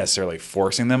necessarily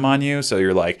forcing them on you. So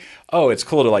you're like, oh, it's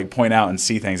cool to like point out and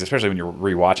see things, especially when you're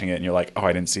rewatching it and you're like, oh,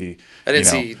 I didn't see.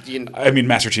 I mean,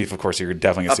 Master Chief, of course, you're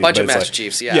definitely gonna see a bunch of Master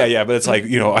Chiefs. Yeah. But it's like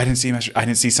I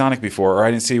didn't see Sonic before, or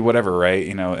I didn't see whatever, right?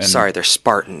 And sorry, they're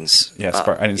Spartans. Yeah,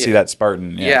 I didn't see that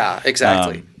Spartan. Yeah,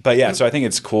 exactly. So I think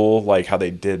it's cool like how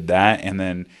they did that, and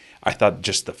then I thought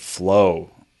just the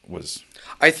flow was.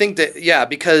 I think that,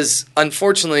 because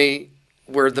unfortunately,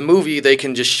 where the movie, they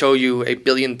can just show you a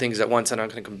billion things at once, and I'm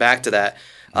going to come back to that,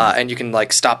 and you can,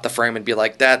 like, stop the frame and be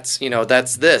like, that's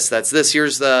this,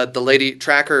 here's the lady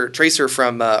tracer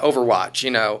from Overwatch,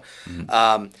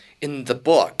 in the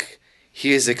book,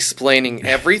 he is explaining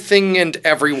everything and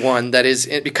everyone that is,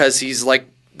 because he's like,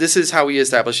 this is how he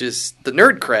establishes the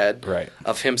nerd cred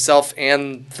of himself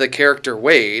and the character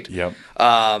Wade. Yep.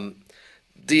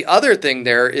 The other thing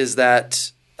there is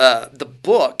that the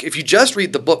book, if you just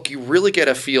read the book, you really get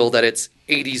a feel that it's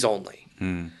 80s only.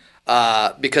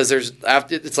 Because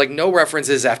it's like no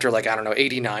references after like, I don't know,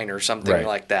 89 or something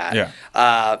like that.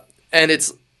 Yeah. And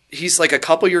he's like a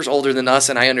couple years older than us,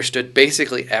 and I understood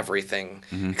basically everything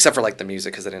except for like the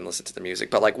music because I didn't listen to the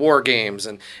music. But like war games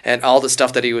and all the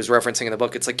stuff that he was referencing in the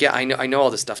book, it's like, yeah, I know all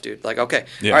this stuff, dude. Like, okay,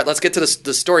 all right, let's get to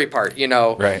the story part, you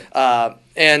know. Right.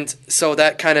 And so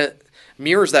that kind of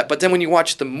mirrors that. But then when you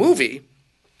watch the movie,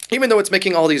 even though it's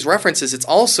making all these references, it's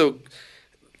also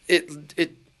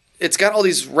it's got all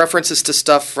these references to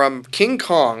stuff from King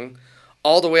Kong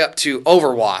all the way up to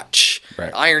Overwatch.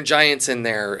 Right. Iron Giant's in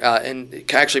there, and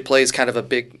it actually plays kind of a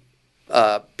big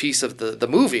piece of the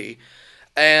movie.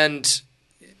 And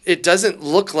it doesn't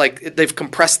look like they've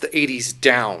compressed the 80s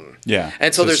down. Yeah.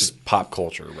 And so it's there's just pop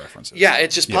culture references. Yeah,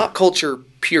 it's just pop culture,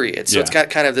 period. So it's got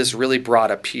kind of this really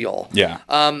broad appeal. Yeah.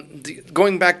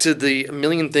 Going back to the a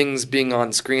million things being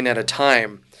on screen at a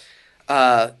time.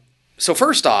 So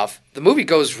first off, the movie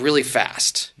goes really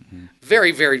fast.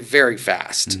 Very, very, very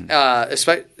fast.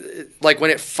 Like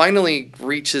when it finally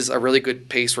reaches a really good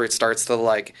pace where it starts to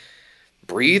like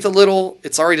breathe a little,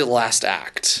 it's already the last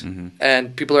act.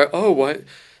 And people are, oh, what?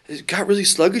 It got really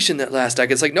sluggish in that last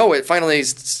act. It's like, no, it finally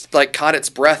like caught its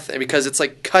breath, and because it's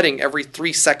like cutting every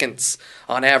 3 seconds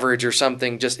on average or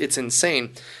something. Just it's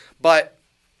insane. But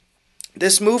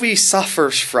this movie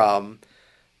suffers from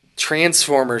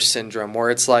Transformers syndrome, where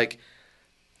it's like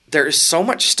there is so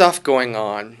much stuff going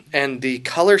on, and the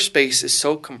color space is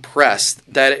so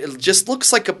compressed that it just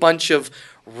looks like a bunch of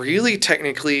really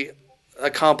technically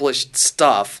accomplished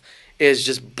stuff is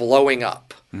just blowing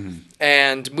up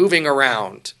and moving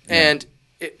around. And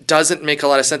it doesn't make a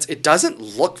lot of sense. It doesn't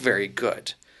look very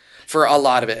good for a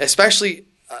lot of it, especially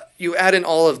you add in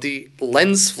all of the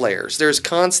lens flares. There's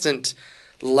constant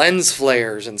lens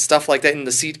flares and stuff like that in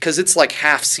the seat because it's like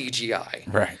half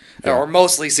CGI. Right. Or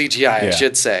mostly CGI, I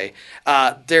should say.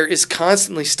 There is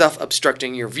constantly stuff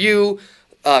obstructing your view,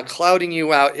 clouding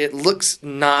you out. It looks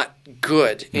not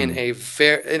good in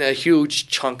a huge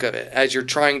chunk of it as you're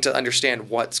trying to understand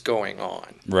what's going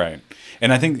on. Right.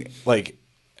 And I think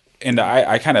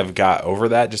I kind of got over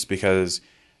that just because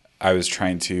I was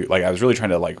really trying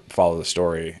to follow the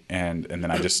story, and then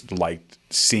I just liked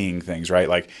seeing things, right?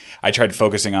 Like I tried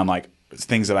focusing on like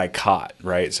things that I caught,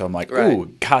 right? So I'm like,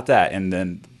 ooh, caught that, and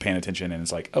then paying attention, and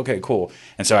it's like, okay, cool.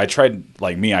 And so I tried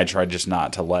just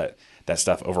not to let that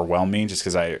stuff overwhelm me, just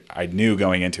because I knew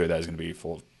going into it that it was going to be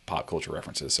full of pop culture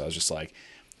references. So I was just like,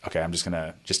 okay, I'm just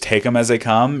gonna just take them as they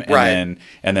come, and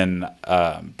then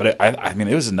but I mean,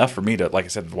 it was enough for me to, like I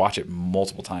said, watch it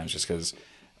multiple times just because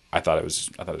I thought it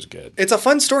was good. It's a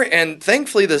fun story, and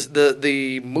thankfully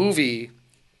the movie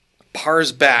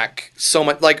pars back so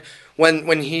much. Like when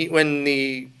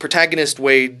the protagonist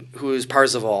Wade, who is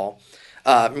Parzival,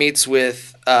 meets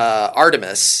with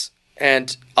Artemis,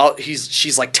 and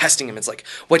she's like testing him. It's like,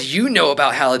 what do you know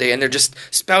about Halliday? And they're just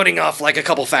spouting off like a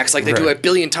couple facts, like they do a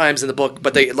billion times in the book,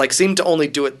 but they like seem to only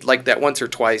do it like that once or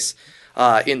twice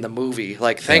in the movie.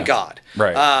 Like, thank God.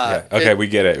 Right. Okay, we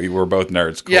get it. We're both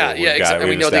nerds. Cool. Yeah, exactly.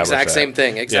 We know the exact same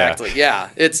thing. Exactly. Yeah.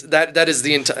 It's that is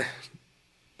the entire.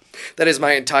 That is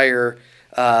my entire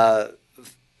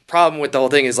problem with the whole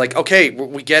thing. Is like, okay,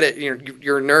 we get it.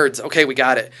 You're nerds. Okay, we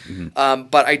got it.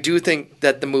 But I do think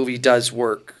that the movie does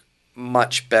work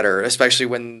much better, especially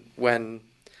when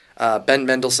Ben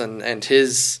Mendelsohn and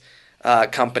his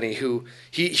company, who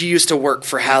he used to work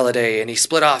for Halliday, and he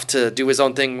split off to do his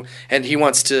own thing, and he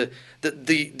wants to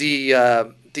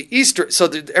the Easter. So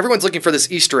everyone's looking for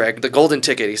this Easter egg, the golden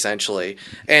ticket, essentially.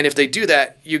 And if they do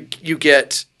that, you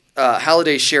get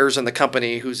Halliday shares in the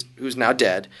company, who's now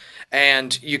dead,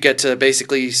 and you get to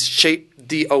basically shape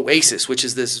the Oasis, which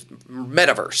is this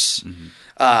metaverse.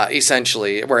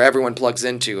 Essentially, where everyone plugs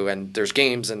into, and there's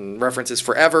games and references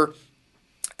forever,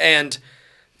 and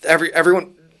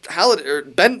everyone.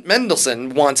 Ben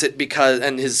Mendelsohn wants it because,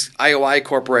 and his IOI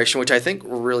Corporation, which I think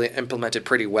really implemented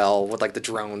pretty well with like the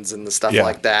drones and the stuff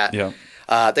like that. Yeah.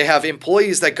 They have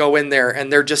employees that go in there,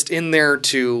 and they're just in there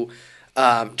to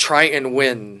try and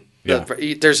win.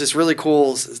 There's this really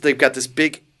cool. They've got this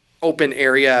big open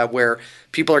area where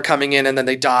people are coming in, and then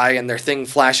they die, and their thing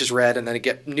flashes red, and then they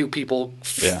get new people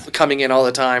coming in all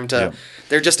the time.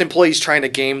 They're just employees trying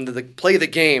to play the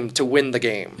game to win the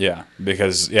game. Yeah,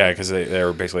 because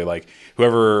they're basically like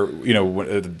whoever,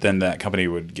 then that company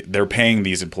they're paying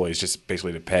these employees just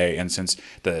basically to pay, and since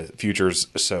the future's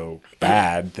so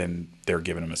bad, then they're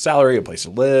giving them a salary, a place to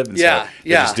live. And so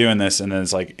they're just doing this, and then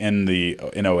it's like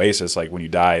in Oasis, like when you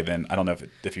die, then I don't know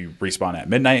if you respawn at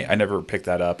midnight. I never picked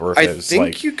that up, or if I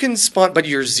think you can spawn, but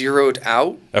you're zeroed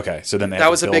out. Okay, so then they That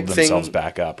have was to a build big themselves thing.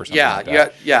 back up or something Yeah, like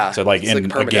that. yeah. So like It's in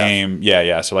like a permadeath.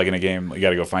 game, so like in a game, you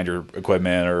got to go find your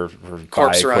equipment or buy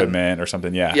Corpse run. equipment or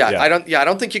something. Yeah, I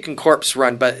don't think you can corpse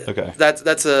run, but Okay.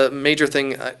 that's a major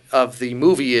thing of the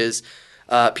movie is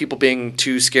people being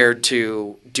too scared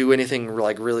to do anything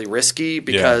like really risky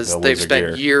because they'll they've lose their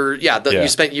spent gear. years. You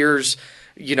spent years,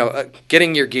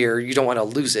 getting your gear. You don't want to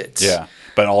lose it. Yeah,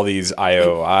 but all these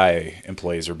IOI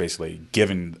employees are basically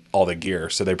given all the gear,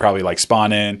 so they probably like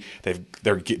spawn in.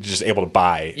 They're just able to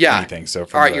buy anything. So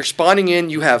all right, you're spawning in.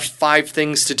 You have 5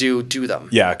 things to do. Do them.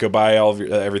 Yeah, go buy all of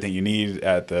everything you need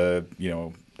at the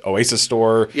Oasis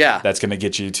store. Yeah. That's going to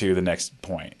get you to the next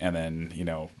point. And then,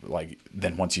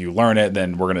 then once you learn it,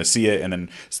 then we're going to see it. And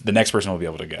then the next person will be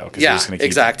able to go. Yeah, you're just gonna keep,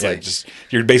 exactly. Yeah,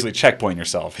 you're basically checkpointing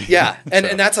yourself. Yeah.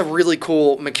 And that's a really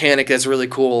cool mechanic. That's really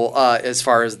cool as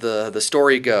far as the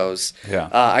story goes. Yeah.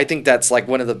 I think that's like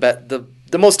one of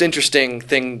the most interesting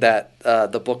thing that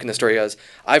the book and the story goes.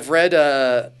 I've read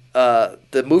the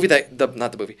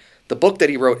book that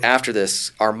he wrote after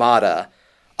this, Armada.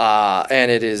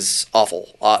 And it is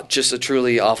awful, just a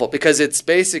truly awful, because it's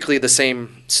basically the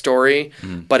same story,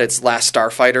 but it's Last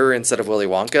Starfighter instead of Willy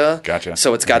Wonka. Gotcha.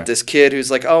 So it's got this kid who's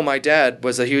like, oh, my dad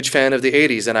was a huge fan of the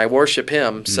 80s and I worship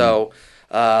him. So,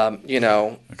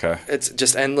 Okay. it's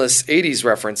just endless 80s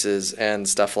references and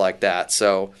stuff like that.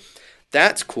 So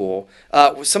that's cool.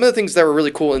 Some of the things that were really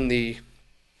cool in the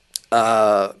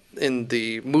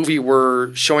movie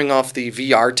were showing off the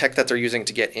VR tech that they're using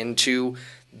to get into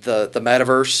the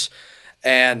metaverse,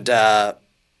 and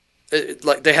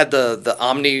like they had the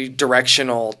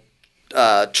omnidirectional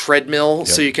treadmill,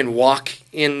 so you can walk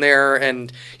in there,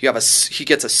 and he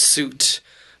gets a suit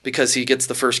because he gets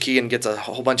the first key and gets a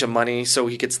whole bunch of money, so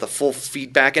he gets the full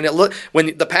feedback. And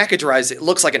when the package arrives, it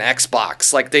looks like an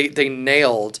Xbox. Like they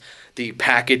nailed the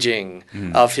packaging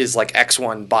of his like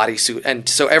X1 bodysuit, and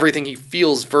so everything he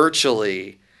feels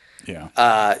virtually.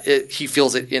 Yeah. He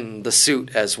feels it in the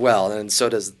suit as well, and so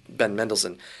does Ben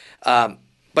Mendelsohn.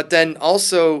 But then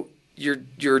also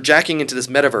you're jacking into this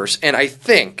metaverse, and I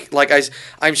think, like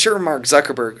I'm sure Mark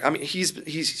Zuckerberg. I mean,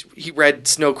 he read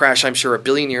Snow Crash, I'm sure, a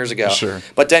billion years ago. Sure.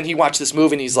 But then he watched this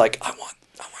movie, and he's like, I'm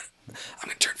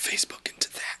gonna turn Facebook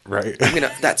into that. Right.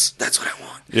 That's what I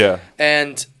want. Yeah.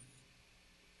 And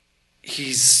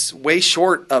he's way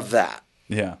short of that.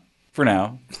 Yeah. For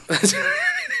now.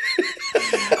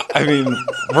 I mean,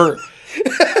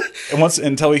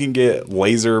 until we can get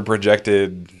laser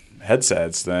projected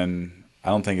headsets, then I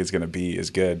don't think it's going to be as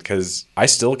good, because I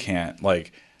still can't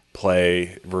like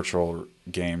play virtual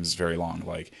games very long.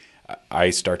 Like I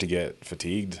start to get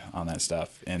fatigued on that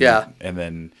stuff, and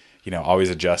then always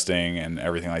adjusting and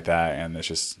everything like that, and it's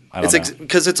just I don't know,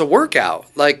 because it's a workout,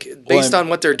 like based on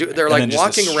what they're doing. They're like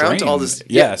walking around to all this.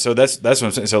 Yeah, so that's what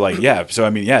I'm saying. So like so I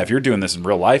mean if you're doing this in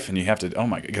real life and you have to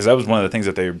because that was one of the things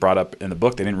that they brought up in the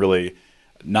book. They didn't really,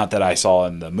 not that I saw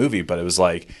in the movie, but it was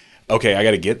like, okay, I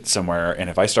got to get somewhere, and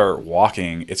if I start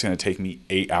walking, it's going to take me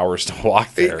 8 hours to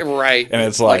walk there. Right, and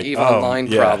it's like even online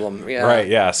problem. Yeah, right.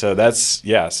 Yeah, so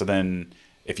so then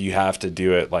if you have to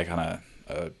do it like on a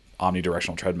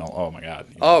omnidirectional treadmill. Oh my god.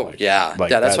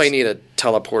 That's why you need a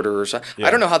teleporter or something. Yeah. I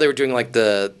don't know how they were doing like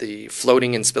the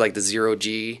floating and like the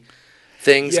 0G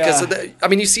things, because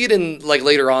you see it in like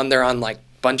later on they're on like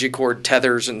bungee cord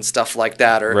tethers and stuff like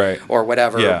that, or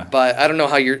whatever. Yeah. But I don't know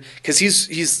how because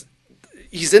he's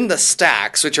in the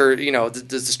stacks, which are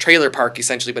this trailer park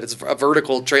essentially, but it's a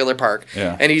vertical trailer park.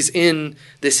 Yeah. And he's in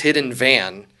this hidden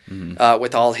van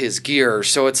with all his gear,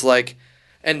 so it's like.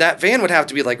 And that van would have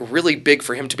to be like really big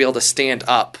for him to be able to stand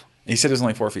up. He said he's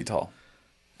only 4 feet tall,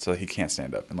 so he can't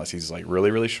stand up unless he's like really,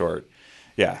 really short.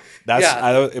 Yeah,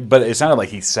 but it sounded like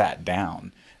he sat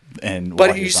down.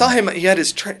 But you saw him. He had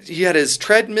his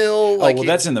treadmill. Like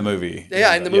that's in the movie.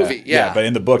 Yeah, in the movie. Yeah. But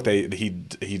in the book, he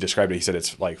described it. He said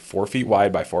it's like 4 feet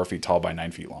wide by 4 feet tall by 9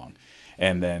 feet long.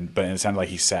 But it sounded like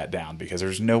he sat down, because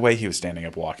there's no way he was standing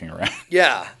up walking around.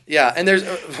 Yeah, and there's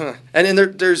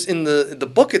there's in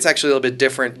the book it's actually a little bit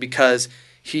different, because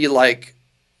he like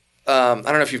I don't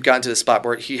know if you've gotten to the spot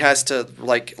where he has to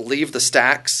like leave the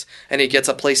stacks and he gets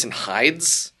a place and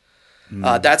hides.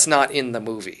 That's not in the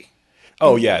movie.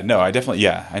 Oh yeah, no, I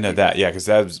know that, because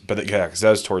that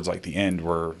was towards like the end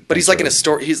where. But he's like in a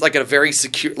store. He's like in a very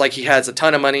secure. Like he has a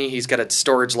ton of money. He's got a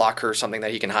storage locker or something that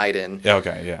he can hide in. Yeah.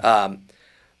 Okay. Yeah.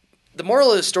 The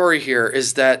moral of the story here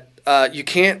is that you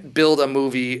can't build a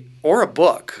movie or a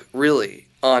book really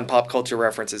on pop culture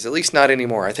references. At least not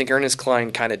anymore. I think Ernest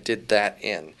Cline kind of did that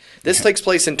in. This takes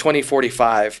place in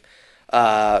 2045,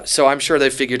 so I'm sure they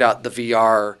figured out the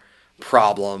VR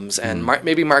problems, and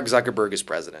maybe Mark Zuckerberg is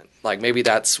president. Like maybe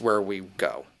that's where we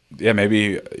go. yeah,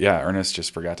 maybe Ernest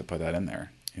just forgot to put that in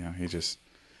there. You know, he just.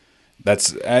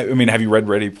 That's. I mean, have you read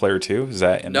Ready Player 2? Is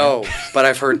that in No, there? but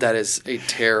I've heard that is a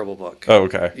terrible book. Oh,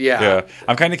 okay. Yeah.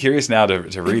 I'm kind of curious now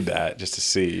to read that just to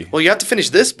see. Well, you have to finish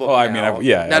this book. Oh, I now, mean,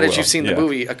 yeah. Now I that will. you've seen the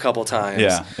movie a couple times.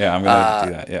 Yeah. I'm gonna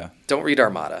do that. Yeah. Don't read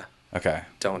Armada. Okay.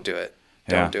 Don't do it.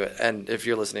 Yeah. Don't do it. And if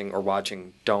you're listening or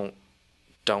watching, don't.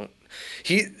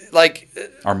 He like.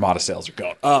 Armada sales are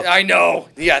going up. I know.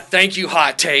 Yeah. Thank you.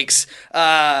 Hot takes.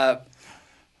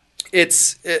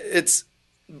 It's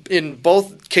in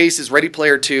both cases Ready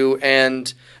Player 2,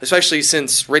 and especially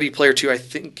since Ready Player 2 I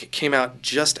think came out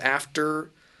just after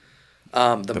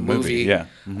the movie. Yeah.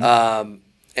 Mm-hmm.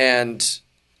 And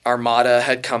Armada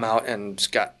had come out and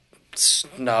got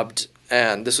snubbed,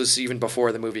 and this was even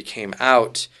before the movie came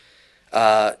out.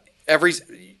 Every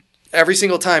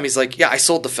single time he's like, yeah, I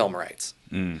sold the film rights.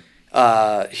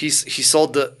 He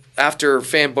sold after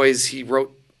Fanboys, he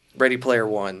wrote Ready Player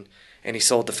 1, and he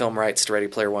sold the film rights to Ready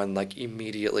Player 1 like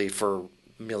immediately for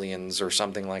millions or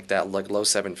something like that, like low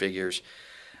seven figures.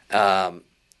 I don't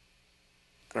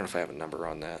know if I have a number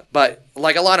on that, but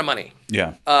like a lot of money.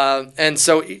 Yeah. And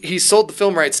so he sold the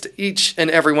film rights to each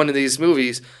and every one of these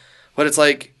movies, but it's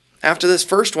like after this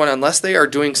first one, unless they are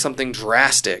doing something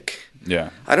drastic,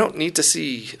 I don't need to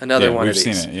see another one of these.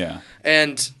 We've seen it, yeah.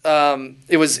 And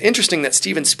it was interesting that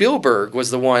Steven Spielberg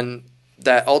was the one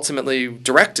that ultimately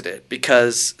directed it,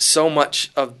 because so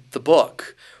much of the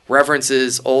book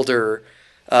references older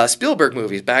Spielberg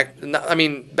movies. Back to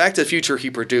the Future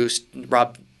he produced.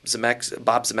 Bob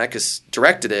Zemeckis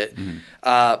directed it,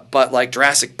 but like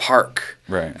Jurassic Park,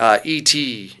 right?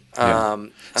 E.T.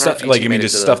 Stuff, like, I mean,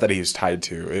 just stuff that he was tied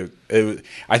to.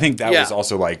 I think that was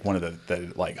also like one of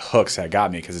the like hooks that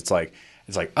got me, because it's like,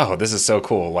 oh, this is so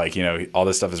cool. Like, you know, all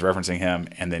this stuff is referencing him,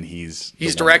 and then he's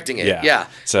directing it. Yeah.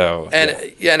 So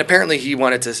and apparently he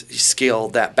wanted to scale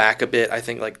that back a bit. I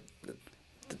think like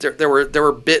there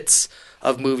were bits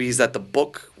of movies that the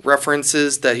book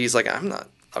references that he's like, I'm not.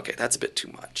 Okay, that's a bit too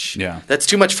much. Yeah, that's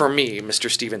too much for me,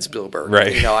 Mr. Steven Spielberg.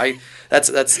 Right. You know, that's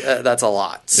a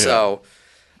lot. Yeah. So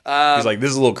he's like,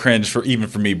 this is a little cringe even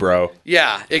for me, bro.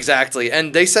 Yeah, exactly.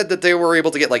 And they said that they were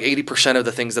able to get like 80% of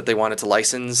the things that they wanted to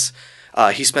license.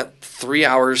 He spent 3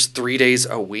 hours, 3 days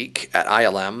a week at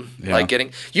ILM. Yeah. Like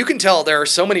you can tell there are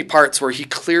so many parts where he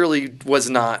clearly was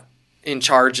not in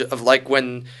charge of, like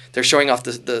when they're showing off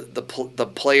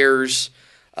the players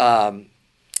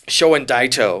showing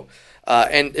Daito.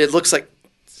 And it looks like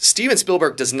Steven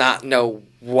Spielberg does not know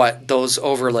what those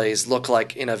overlays look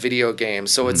like in a video game.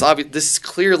 So it's obvious this is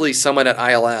clearly someone at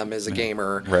ILM is a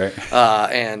gamer, right?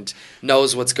 And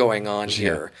knows what's going on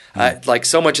here. Like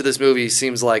so much of this movie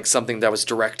seems like something that was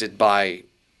directed by,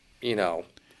 you know,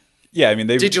 I mean,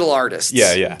 digital artists.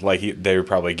 Yeah. Like they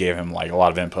probably gave him like a lot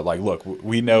of input. Like, look,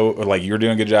 we know, like, you're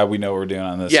doing a good job. We know what we're doing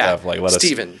on this stuff. Like,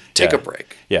 Steven, take a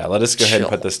break. Yeah, let us go ahead and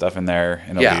put this stuff in there,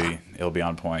 and it'll be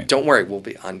on point. Don't worry, we'll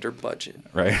be under budget.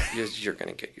 Right. You're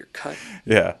gonna get your cut.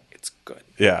 Yeah. It's good.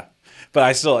 Yeah. But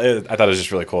I thought it was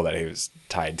just really cool that he was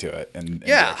tied to it and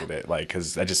directed it. Like,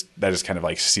 because that just kind of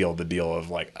like sealed the deal of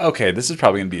like, okay, this is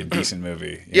probably gonna be a decent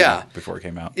movie. You know, before it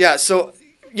came out. Yeah. So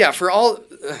for all.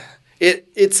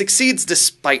 It succeeds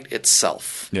despite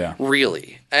itself. Yeah.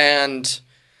 Really. And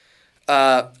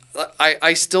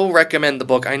I still recommend the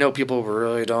book. I know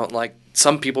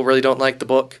some people really don't like the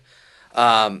book.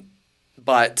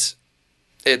 But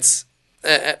it's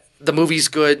the movie's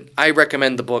good. I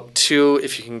recommend the book too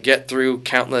if you can get through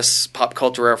countless pop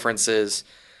culture references.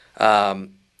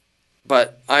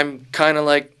 But I'm kind of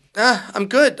like, I'm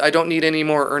good. I don't need any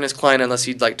more Ernest Cline unless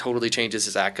he like totally changes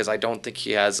his act, because I don't think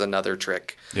he has another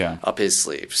trick up his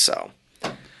sleeve. So,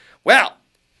 well,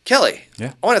 Kelly,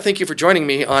 I want to thank you for joining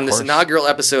me on this inaugural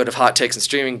episode of Hot Takes and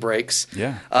Streaming Breaks.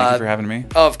 Yeah, thank you for having me.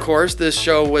 Of course, this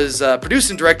show was produced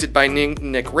and directed by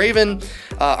Nick Raven.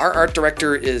 Our art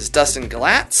director is Dustin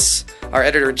Galatz. Our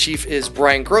editor-in-chief is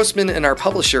Brian Grossman, and our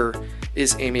publisher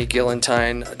is Amy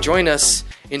Gillentine. Join us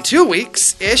in 2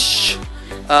 weeks-ish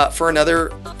for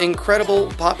another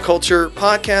incredible pop culture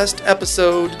podcast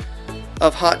episode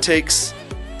of Hot Takes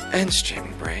and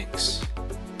Streaming Breaks.